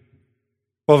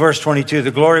 Well, verse 22,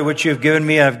 "The glory which you have given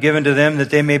me, I have given to them, that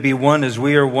they may be one as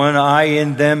we are one, I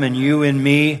in them and you in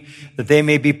me, that they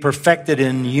may be perfected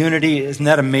in unity." Isn't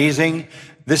that amazing?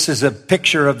 This is a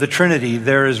picture of the Trinity.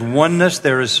 There is oneness,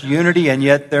 there is unity, and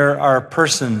yet there are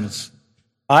persons.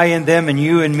 "I in them and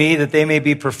you in me, that they may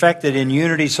be perfected in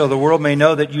unity, so the world may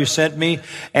know that you sent me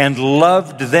and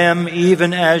loved them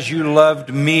even as you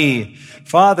loved me.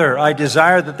 Father, I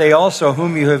desire that they also,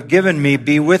 whom you have given me,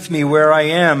 be with me where I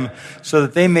am, so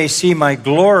that they may see my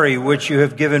glory which you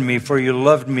have given me, for you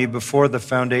loved me before the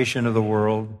foundation of the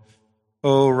world.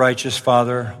 O righteous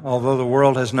Father, although the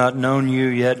world has not known you,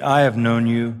 yet I have known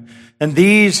you, and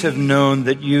these have known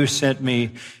that you sent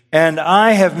me. And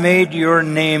I have made your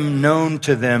name known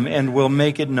to them and will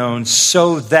make it known,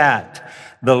 so that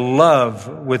the love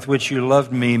with which you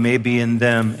loved me may be in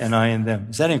them and I in them."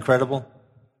 Is that incredible?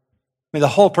 I mean, the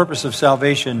whole purpose of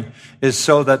salvation is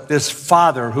so that this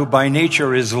Father, who by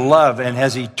nature is love and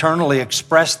has eternally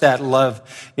expressed that love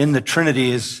in the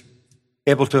Trinity, is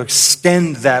able to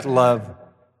extend that love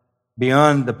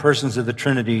beyond the persons of the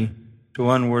Trinity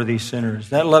to unworthy sinners.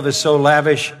 That love is so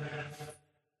lavish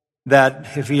that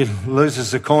if he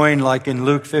loses a coin, like in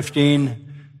Luke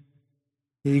 15,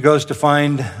 he goes to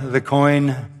find the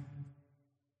coin,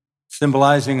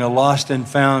 symbolizing a lost and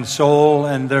found soul,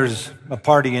 and there's a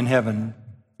party in heaven.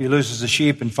 If he loses a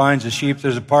sheep and finds a sheep,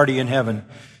 there's a party in heaven.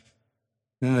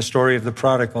 And then the story of the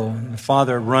prodigal, the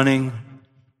father running,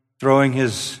 throwing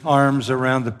his arms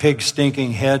around the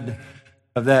pig-stinking head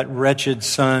of that wretched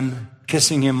son,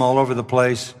 kissing him all over the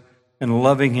place, and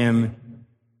loving him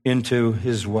into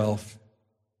his wealth.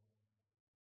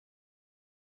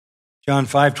 John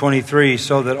 5:23,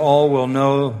 "So that all will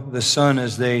know the Son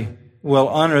as they will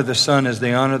honor the Son as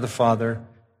they honor the Father.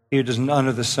 He who doesn't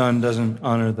honor the Son doesn't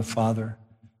honor the Father."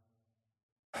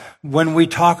 When we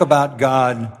talk about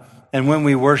God and when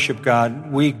we worship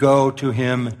God, we go to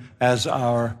him as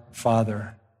our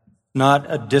Father, not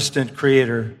a distant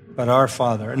creator, but our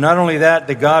Father. And not only that,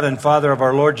 the God and Father of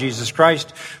our Lord Jesus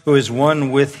Christ, who is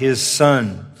one with his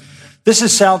Son. This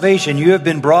is salvation. You have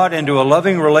been brought into a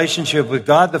loving relationship with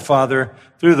God the Father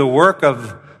through the work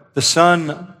of the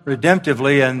Son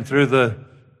redemptively and through the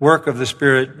work of the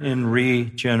Spirit in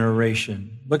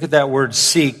regeneration. Look at that word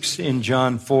seeks in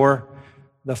John 4.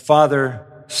 The Father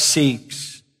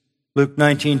seeks. Luke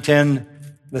 19:10,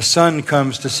 the Son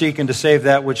comes to seek and to save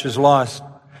that which is lost.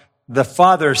 The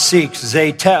Father seeks,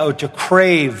 zeteo, to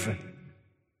crave,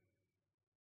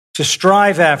 to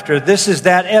strive after. This is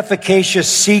that efficacious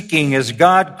seeking as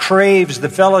God craves the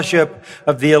fellowship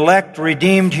of the elect,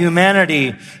 redeemed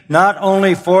humanity, not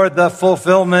only for the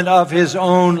fulfillment of his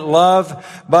own love,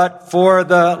 but for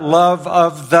the love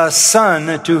of the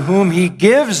Son, to whom he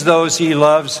gives those he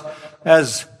loves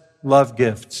as love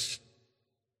gifts.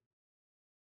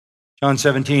 John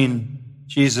 17,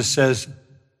 Jesus says,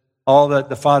 "All that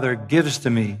the Father gives to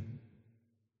me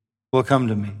will come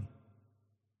to me."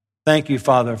 Thank you,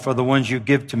 Father, for the ones you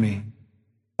give to me.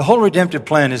 The whole redemptive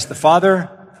plan is the Father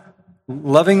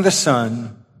loving the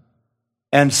Son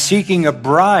and seeking a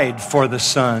bride for the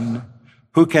Son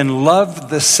who can love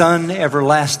the Son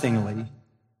everlastingly.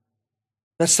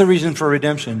 That's the reason for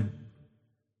redemption.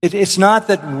 It's not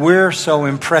that we're so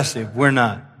impressive. We're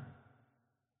not.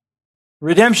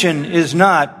 Redemption is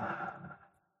not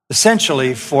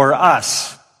essentially for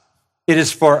us. It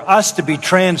is for us to be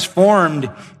transformed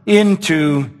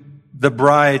into the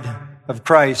bride of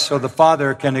Christ, so the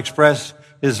Father can express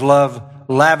his love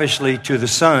lavishly to the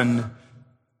Son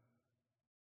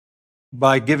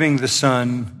by giving the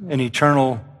Son an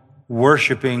eternal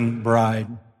worshiping bride.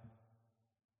 It's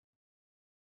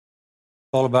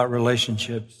all about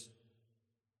relationships.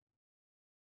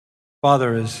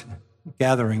 Father is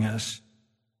gathering us.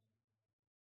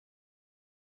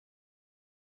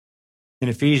 In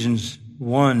Ephesians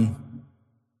 1,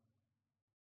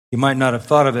 you might not have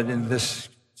thought of it in this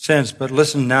sense, but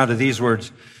listen now to these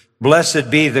words. Blessed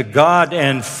be the God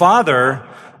and Father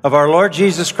of our Lord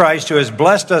Jesus Christ, who has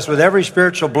blessed us with every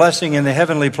spiritual blessing in the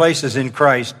heavenly places in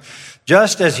Christ,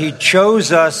 just as he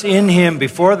chose us in him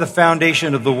before the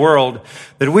foundation of the world,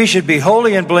 that we should be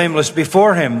holy and blameless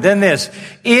before him. Then this,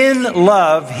 in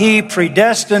love he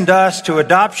predestined us to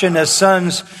adoption as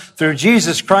sons through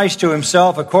Jesus Christ to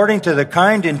himself, according to the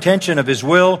kind intention of his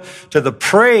will, to the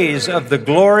praise of the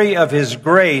glory of his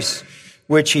grace,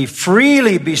 which he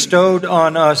freely bestowed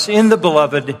on us in the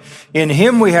beloved. In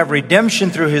him we have redemption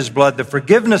through his blood, the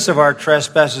forgiveness of our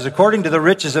trespasses, according to the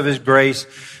riches of his grace,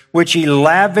 which he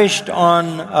lavished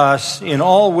on us in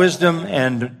all wisdom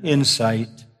and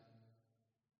insight.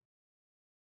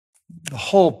 The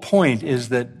whole point is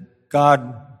that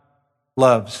God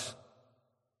loves.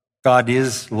 God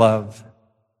is love.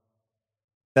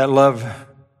 That love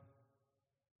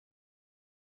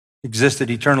existed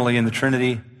eternally in the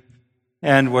Trinity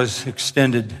and was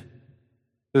extended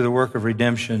through the work of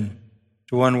redemption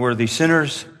to unworthy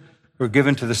sinners who are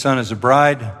given to the Son as a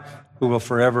bride, who will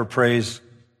forever praise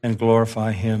and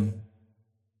glorify him.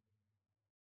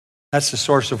 That's the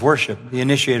source of worship. The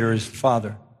initiator is the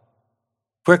Father.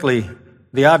 Quickly,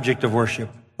 the object of worship.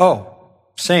 Oh,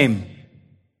 same.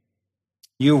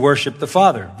 You worship the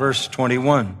Father. Verse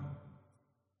 21.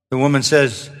 The woman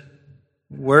says,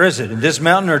 where is it? In this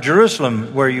mountain or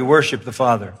Jerusalem where you worship the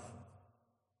Father?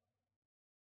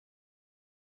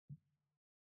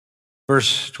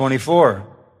 Verse 24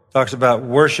 talks about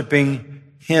worshiping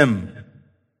him.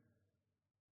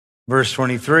 Verse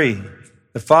 23,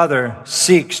 the Father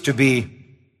seeks to be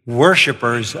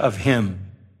worshipers of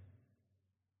him.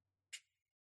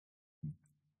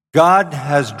 God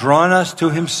has drawn us to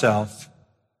himself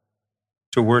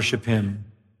to worship him.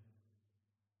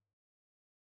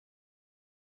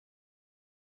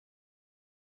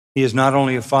 He is not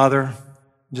only a Father,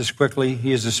 just quickly,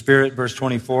 he is a Spirit, verse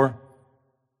 24.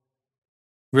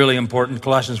 Really important,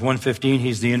 Colossians 1:15,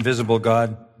 he's the invisible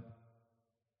God.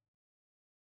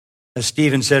 As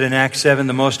Stephen said in Acts 7,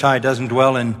 the Most High doesn't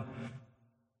dwell in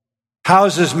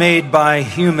houses made by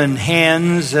human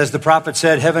hands. As the prophet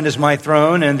said, heaven is my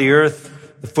throne and the earth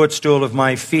the footstool of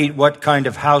my feet. What kind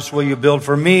of house will you build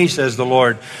for me, says the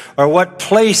Lord? Or what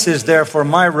place is there for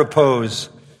my repose?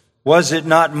 Was it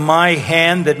not my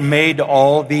hand that made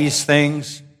all these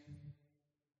things?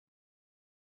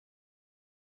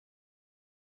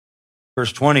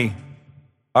 Verse 20,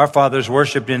 our fathers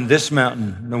worshipped in this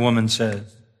mountain, the woman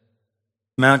says.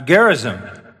 Mount Gerizim.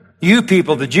 You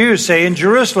people, the Jews, say in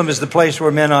Jerusalem is the place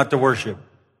where men ought to worship.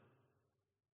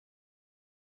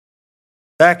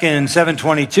 Back in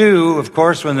 722, of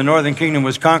course, when the northern kingdom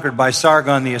was conquered by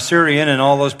Sargon the Assyrian and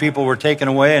all those people were taken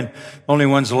away and only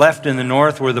ones left in the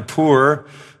north were the poor,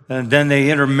 and then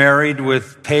they intermarried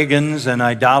with pagans and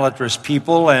idolatrous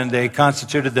people and they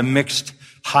constituted the mixed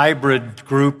hybrid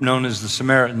group known as the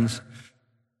Samaritans.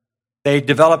 They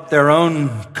developed their own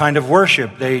kind of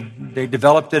worship. They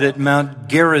developed it at Mount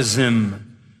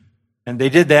Gerizim. And they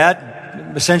did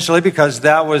that essentially because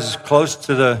that was close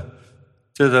to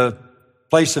the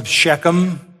place of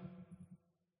Shechem.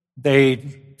 They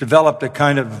developed a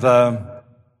kind of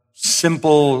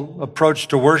simple approach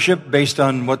to worship based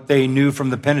on what they knew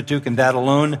from the Pentateuch and that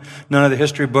alone. None of the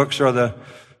history books or the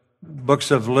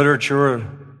books of literature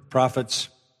or prophets.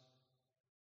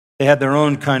 They had their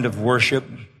own kind of worship.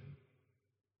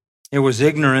 It was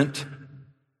ignorant.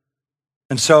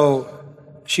 And so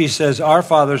she says, our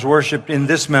fathers worshipped in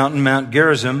this mountain, Mount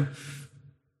Gerizim.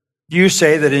 You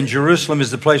say that in Jerusalem is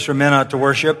the place where men ought to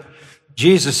worship.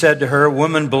 Jesus said to her,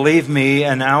 woman, believe me,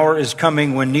 an hour is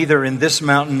coming when neither in this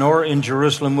mountain nor in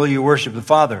Jerusalem will you worship the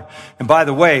Father. And by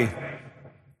the way,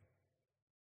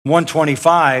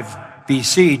 125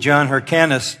 BC, John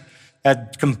Hyrcanus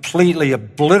had completely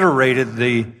obliterated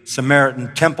the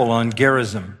Samaritan temple on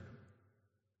Gerizim.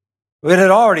 It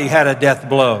had already had a death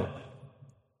blow.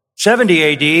 70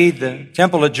 AD, the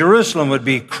temple at Jerusalem would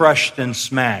be crushed and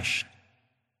smashed.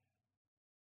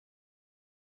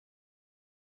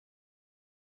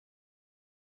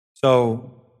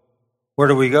 So, where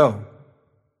do we go?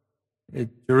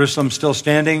 Jerusalem's still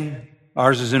standing.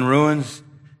 Ours is in ruins.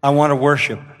 I want to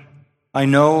worship. I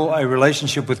know a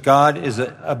relationship with God is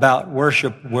about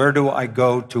worship. Where do I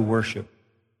go to worship?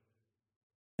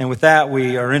 And with that,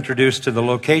 we are introduced to the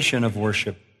location of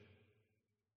worship.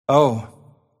 Oh,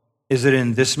 is it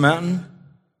in this mountain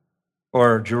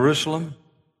or Jerusalem?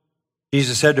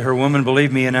 Jesus said to her, woman,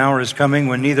 believe me, an hour is coming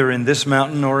when neither in this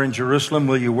mountain nor in Jerusalem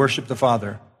will you worship the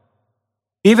Father.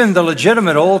 Even the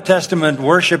legitimate Old Testament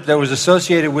worship that was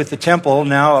associated with the temple,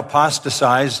 now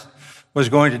apostatized was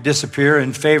going to disappear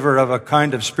in favor of a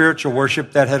kind of spiritual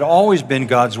worship that had always been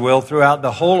God's will throughout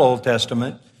the whole Old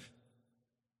Testament.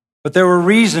 But there were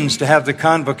reasons to have the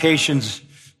convocations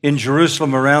in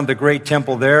Jerusalem around the great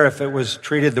temple there if it was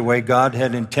treated the way God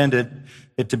had intended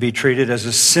it to be treated, as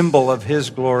a symbol of His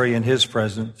glory and His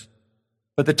presence.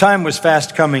 But the time was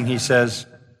fast coming, he says,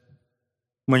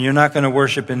 when you're not going to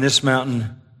worship in this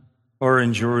mountain or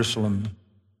in Jerusalem.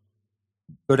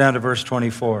 Go down to verse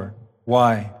 24.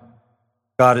 Why?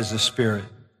 God is a spirit.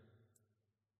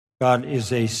 God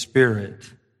is a spirit.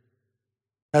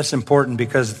 That's important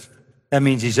because that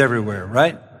means He's everywhere,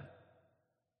 right?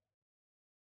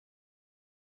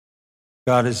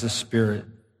 God is a spirit.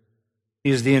 He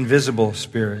is the invisible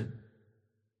spirit.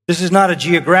 This is not a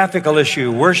geographical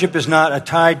issue. Worship is not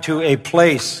tied to a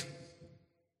place.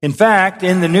 In fact,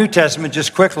 in the New Testament,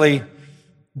 just quickly,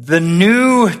 the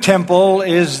new temple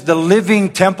is the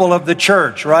living temple of the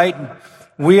church, right?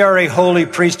 We are a holy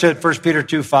priesthood, 1 Peter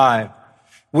 2:5.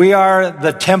 We are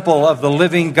the temple of the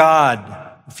living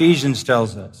God, Ephesians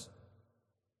tells us.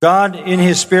 God in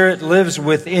His Spirit lives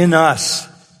within us.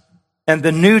 And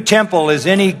the new temple is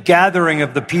any gathering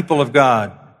of the people of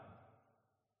God.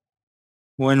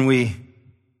 When we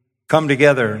come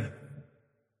together,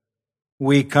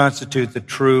 we constitute the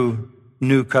true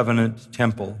new covenant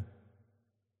temple.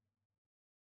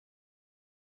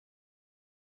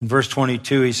 In verse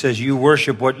 22, he says, you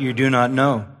worship what you do not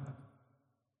know.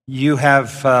 You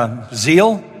have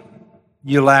zeal,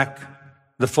 you lack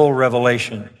the full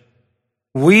revelation.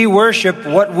 We worship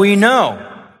what we know.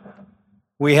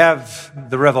 We have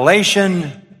the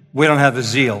revelation, we don't have the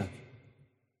zeal.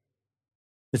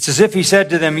 It's as if he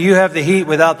said to them, you have the heat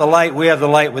without the light, we have the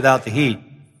light without the heat.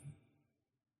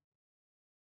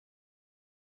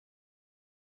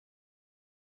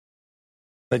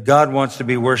 But God wants to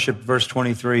be worshiped. Verse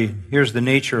 23, here's the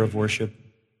nature of worship.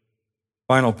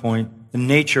 Final point, the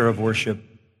nature of worship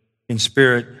in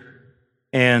spirit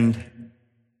and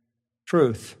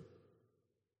truth.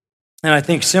 And I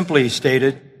think simply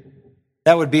stated,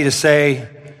 that would be to say,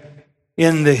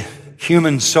 in the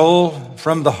human soul,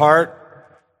 from the heart,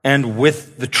 and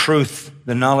with the truth,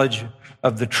 the knowledge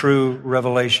of the true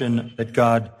revelation that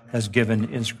God has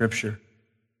given in Scripture.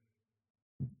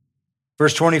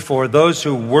 Verse 24, those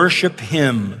who worship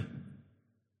Him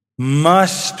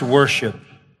must worship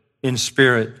in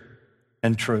spirit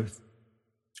and truth.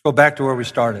 Let's go back to where we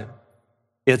started.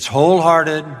 It's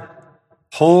wholehearted,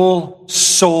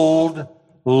 whole-souled,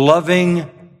 loving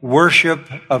worship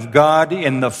of God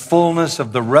in the fullness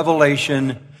of the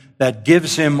revelation that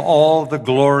gives Him all the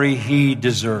glory He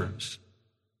deserves.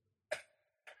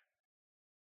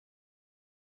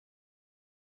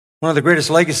 One of the greatest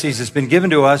legacies that's been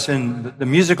given to us in the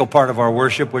musical part of our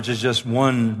worship, which is just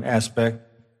one aspect,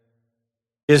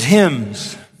 is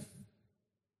hymns.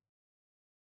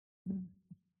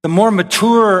 The more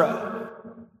mature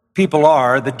people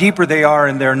are, the deeper they are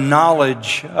in their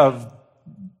knowledge of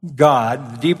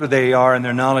God, the deeper they are in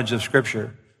their knowledge of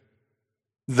Scripture,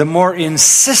 the more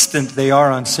insistent they are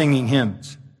on singing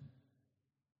hymns.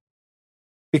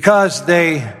 Because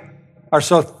they are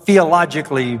so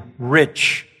theologically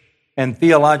rich and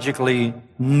theologically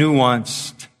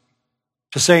nuanced,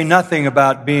 to say nothing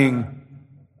about being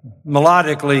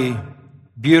melodically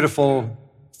beautiful,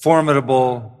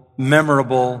 formidable,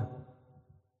 memorable.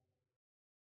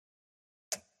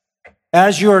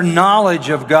 As your knowledge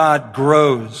of God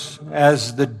grows,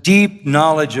 as the deep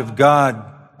knowledge of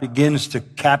God begins to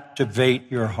captivate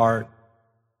your heart,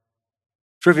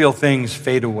 trivial things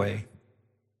fade away.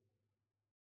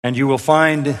 And you will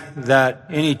find that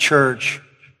any church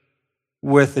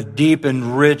with a deep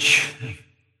and rich,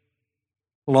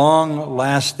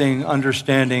 long-lasting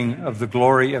understanding of the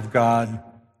glory of God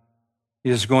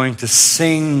is going to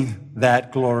sing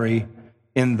that glory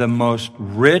in the most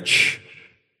rich,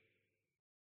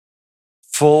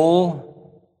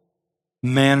 full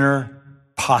manner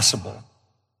possible.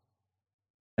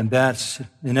 And that's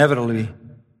inevitably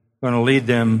going to lead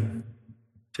them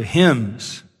to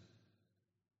hymns,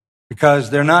 because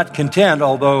they're not content,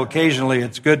 although occasionally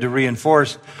it's good to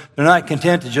reinforce, they're not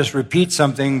content to just repeat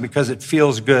something because it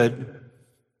feels good.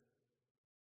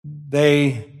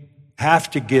 They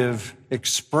have to give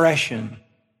expression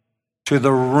to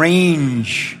the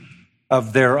range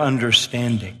of their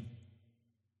understanding.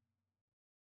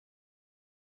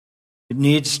 It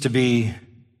needs to be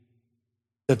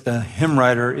that the hymn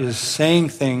writer is saying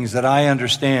things that I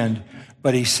understand,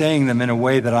 but he's saying them in a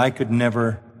way that I could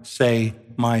never say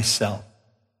myself.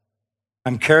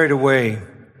 I'm carried away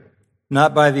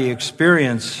not by the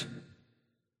experience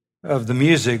of the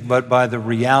music, but by the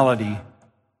reality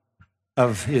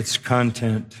of its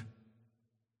content.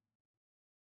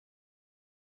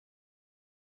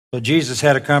 So Jesus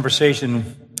had a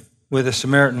conversation with a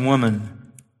Samaritan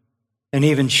woman, and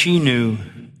even she knew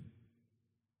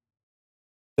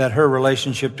that her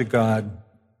relationship to God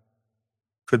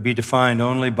could be defined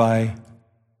only by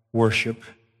worship.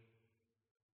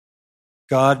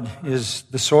 God is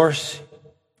the source.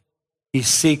 He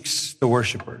seeks the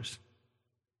worshipers.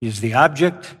 He is the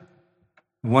object,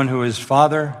 the one who is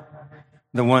Father,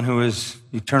 the one who is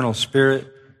eternal Spirit.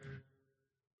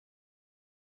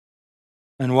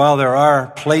 And while there are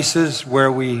places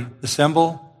where we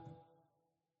assemble,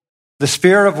 the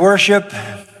sphere of worship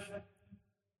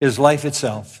is life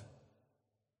itself.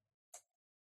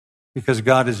 Because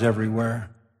God is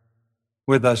everywhere,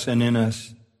 with us and in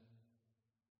us.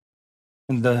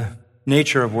 And the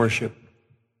nature of worship,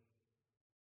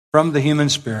 from the human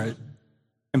spirit,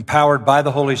 empowered by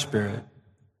the Holy Spirit,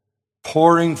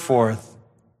 pouring forth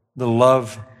the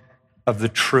love of the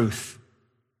truth.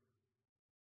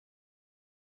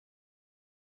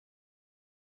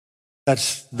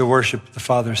 That's the worship the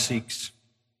Father seeks.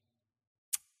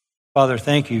 Father,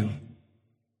 thank you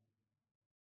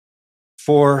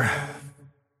for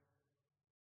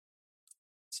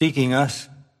seeking us.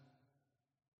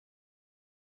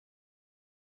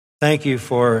 Thank you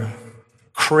for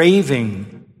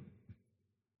craving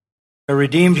a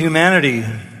redeemed humanity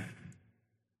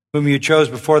whom you chose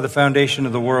before the foundation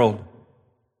of the world.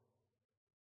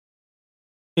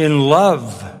 In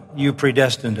love, you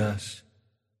predestined us.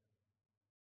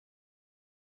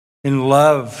 In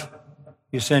love,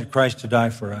 you sent Christ to die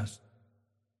for us.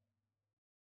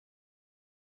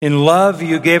 In love,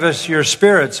 you gave us your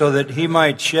Spirit so that he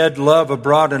might shed love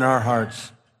abroad in our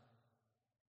hearts.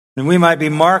 And we might be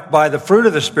marked by the fruit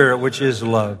of the Spirit, which is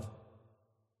love.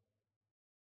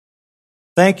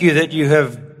 Thank you that you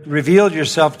have revealed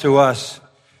yourself to us.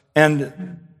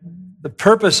 And the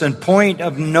purpose and point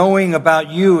of knowing about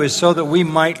you is so that we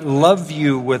might love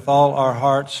you with all our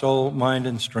heart, soul, mind,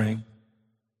 and strength.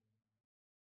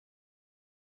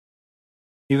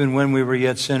 Even when we were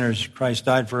yet sinners, Christ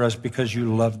died for us because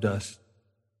you loved us.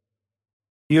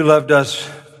 You loved us.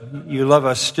 You love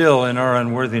us still in our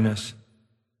unworthiness.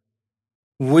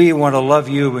 We want to love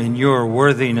you in your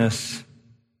worthiness.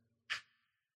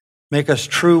 Make us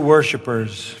true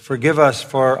worshipers. Forgive us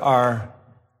for our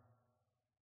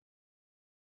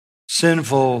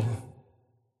sinful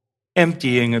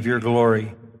emptying of your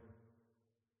glory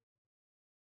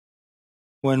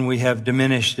when we have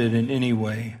diminished it in any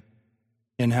way,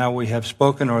 in how we have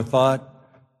spoken or thought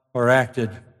or acted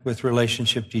with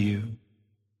relationship to you.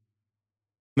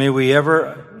 May we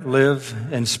ever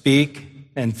live and speak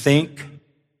and think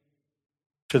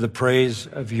to the praise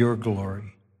of your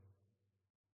glory.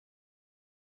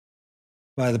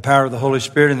 By the power of the Holy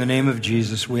Spirit, in the name of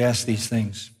Jesus, we ask these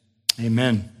things.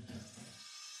 Amen.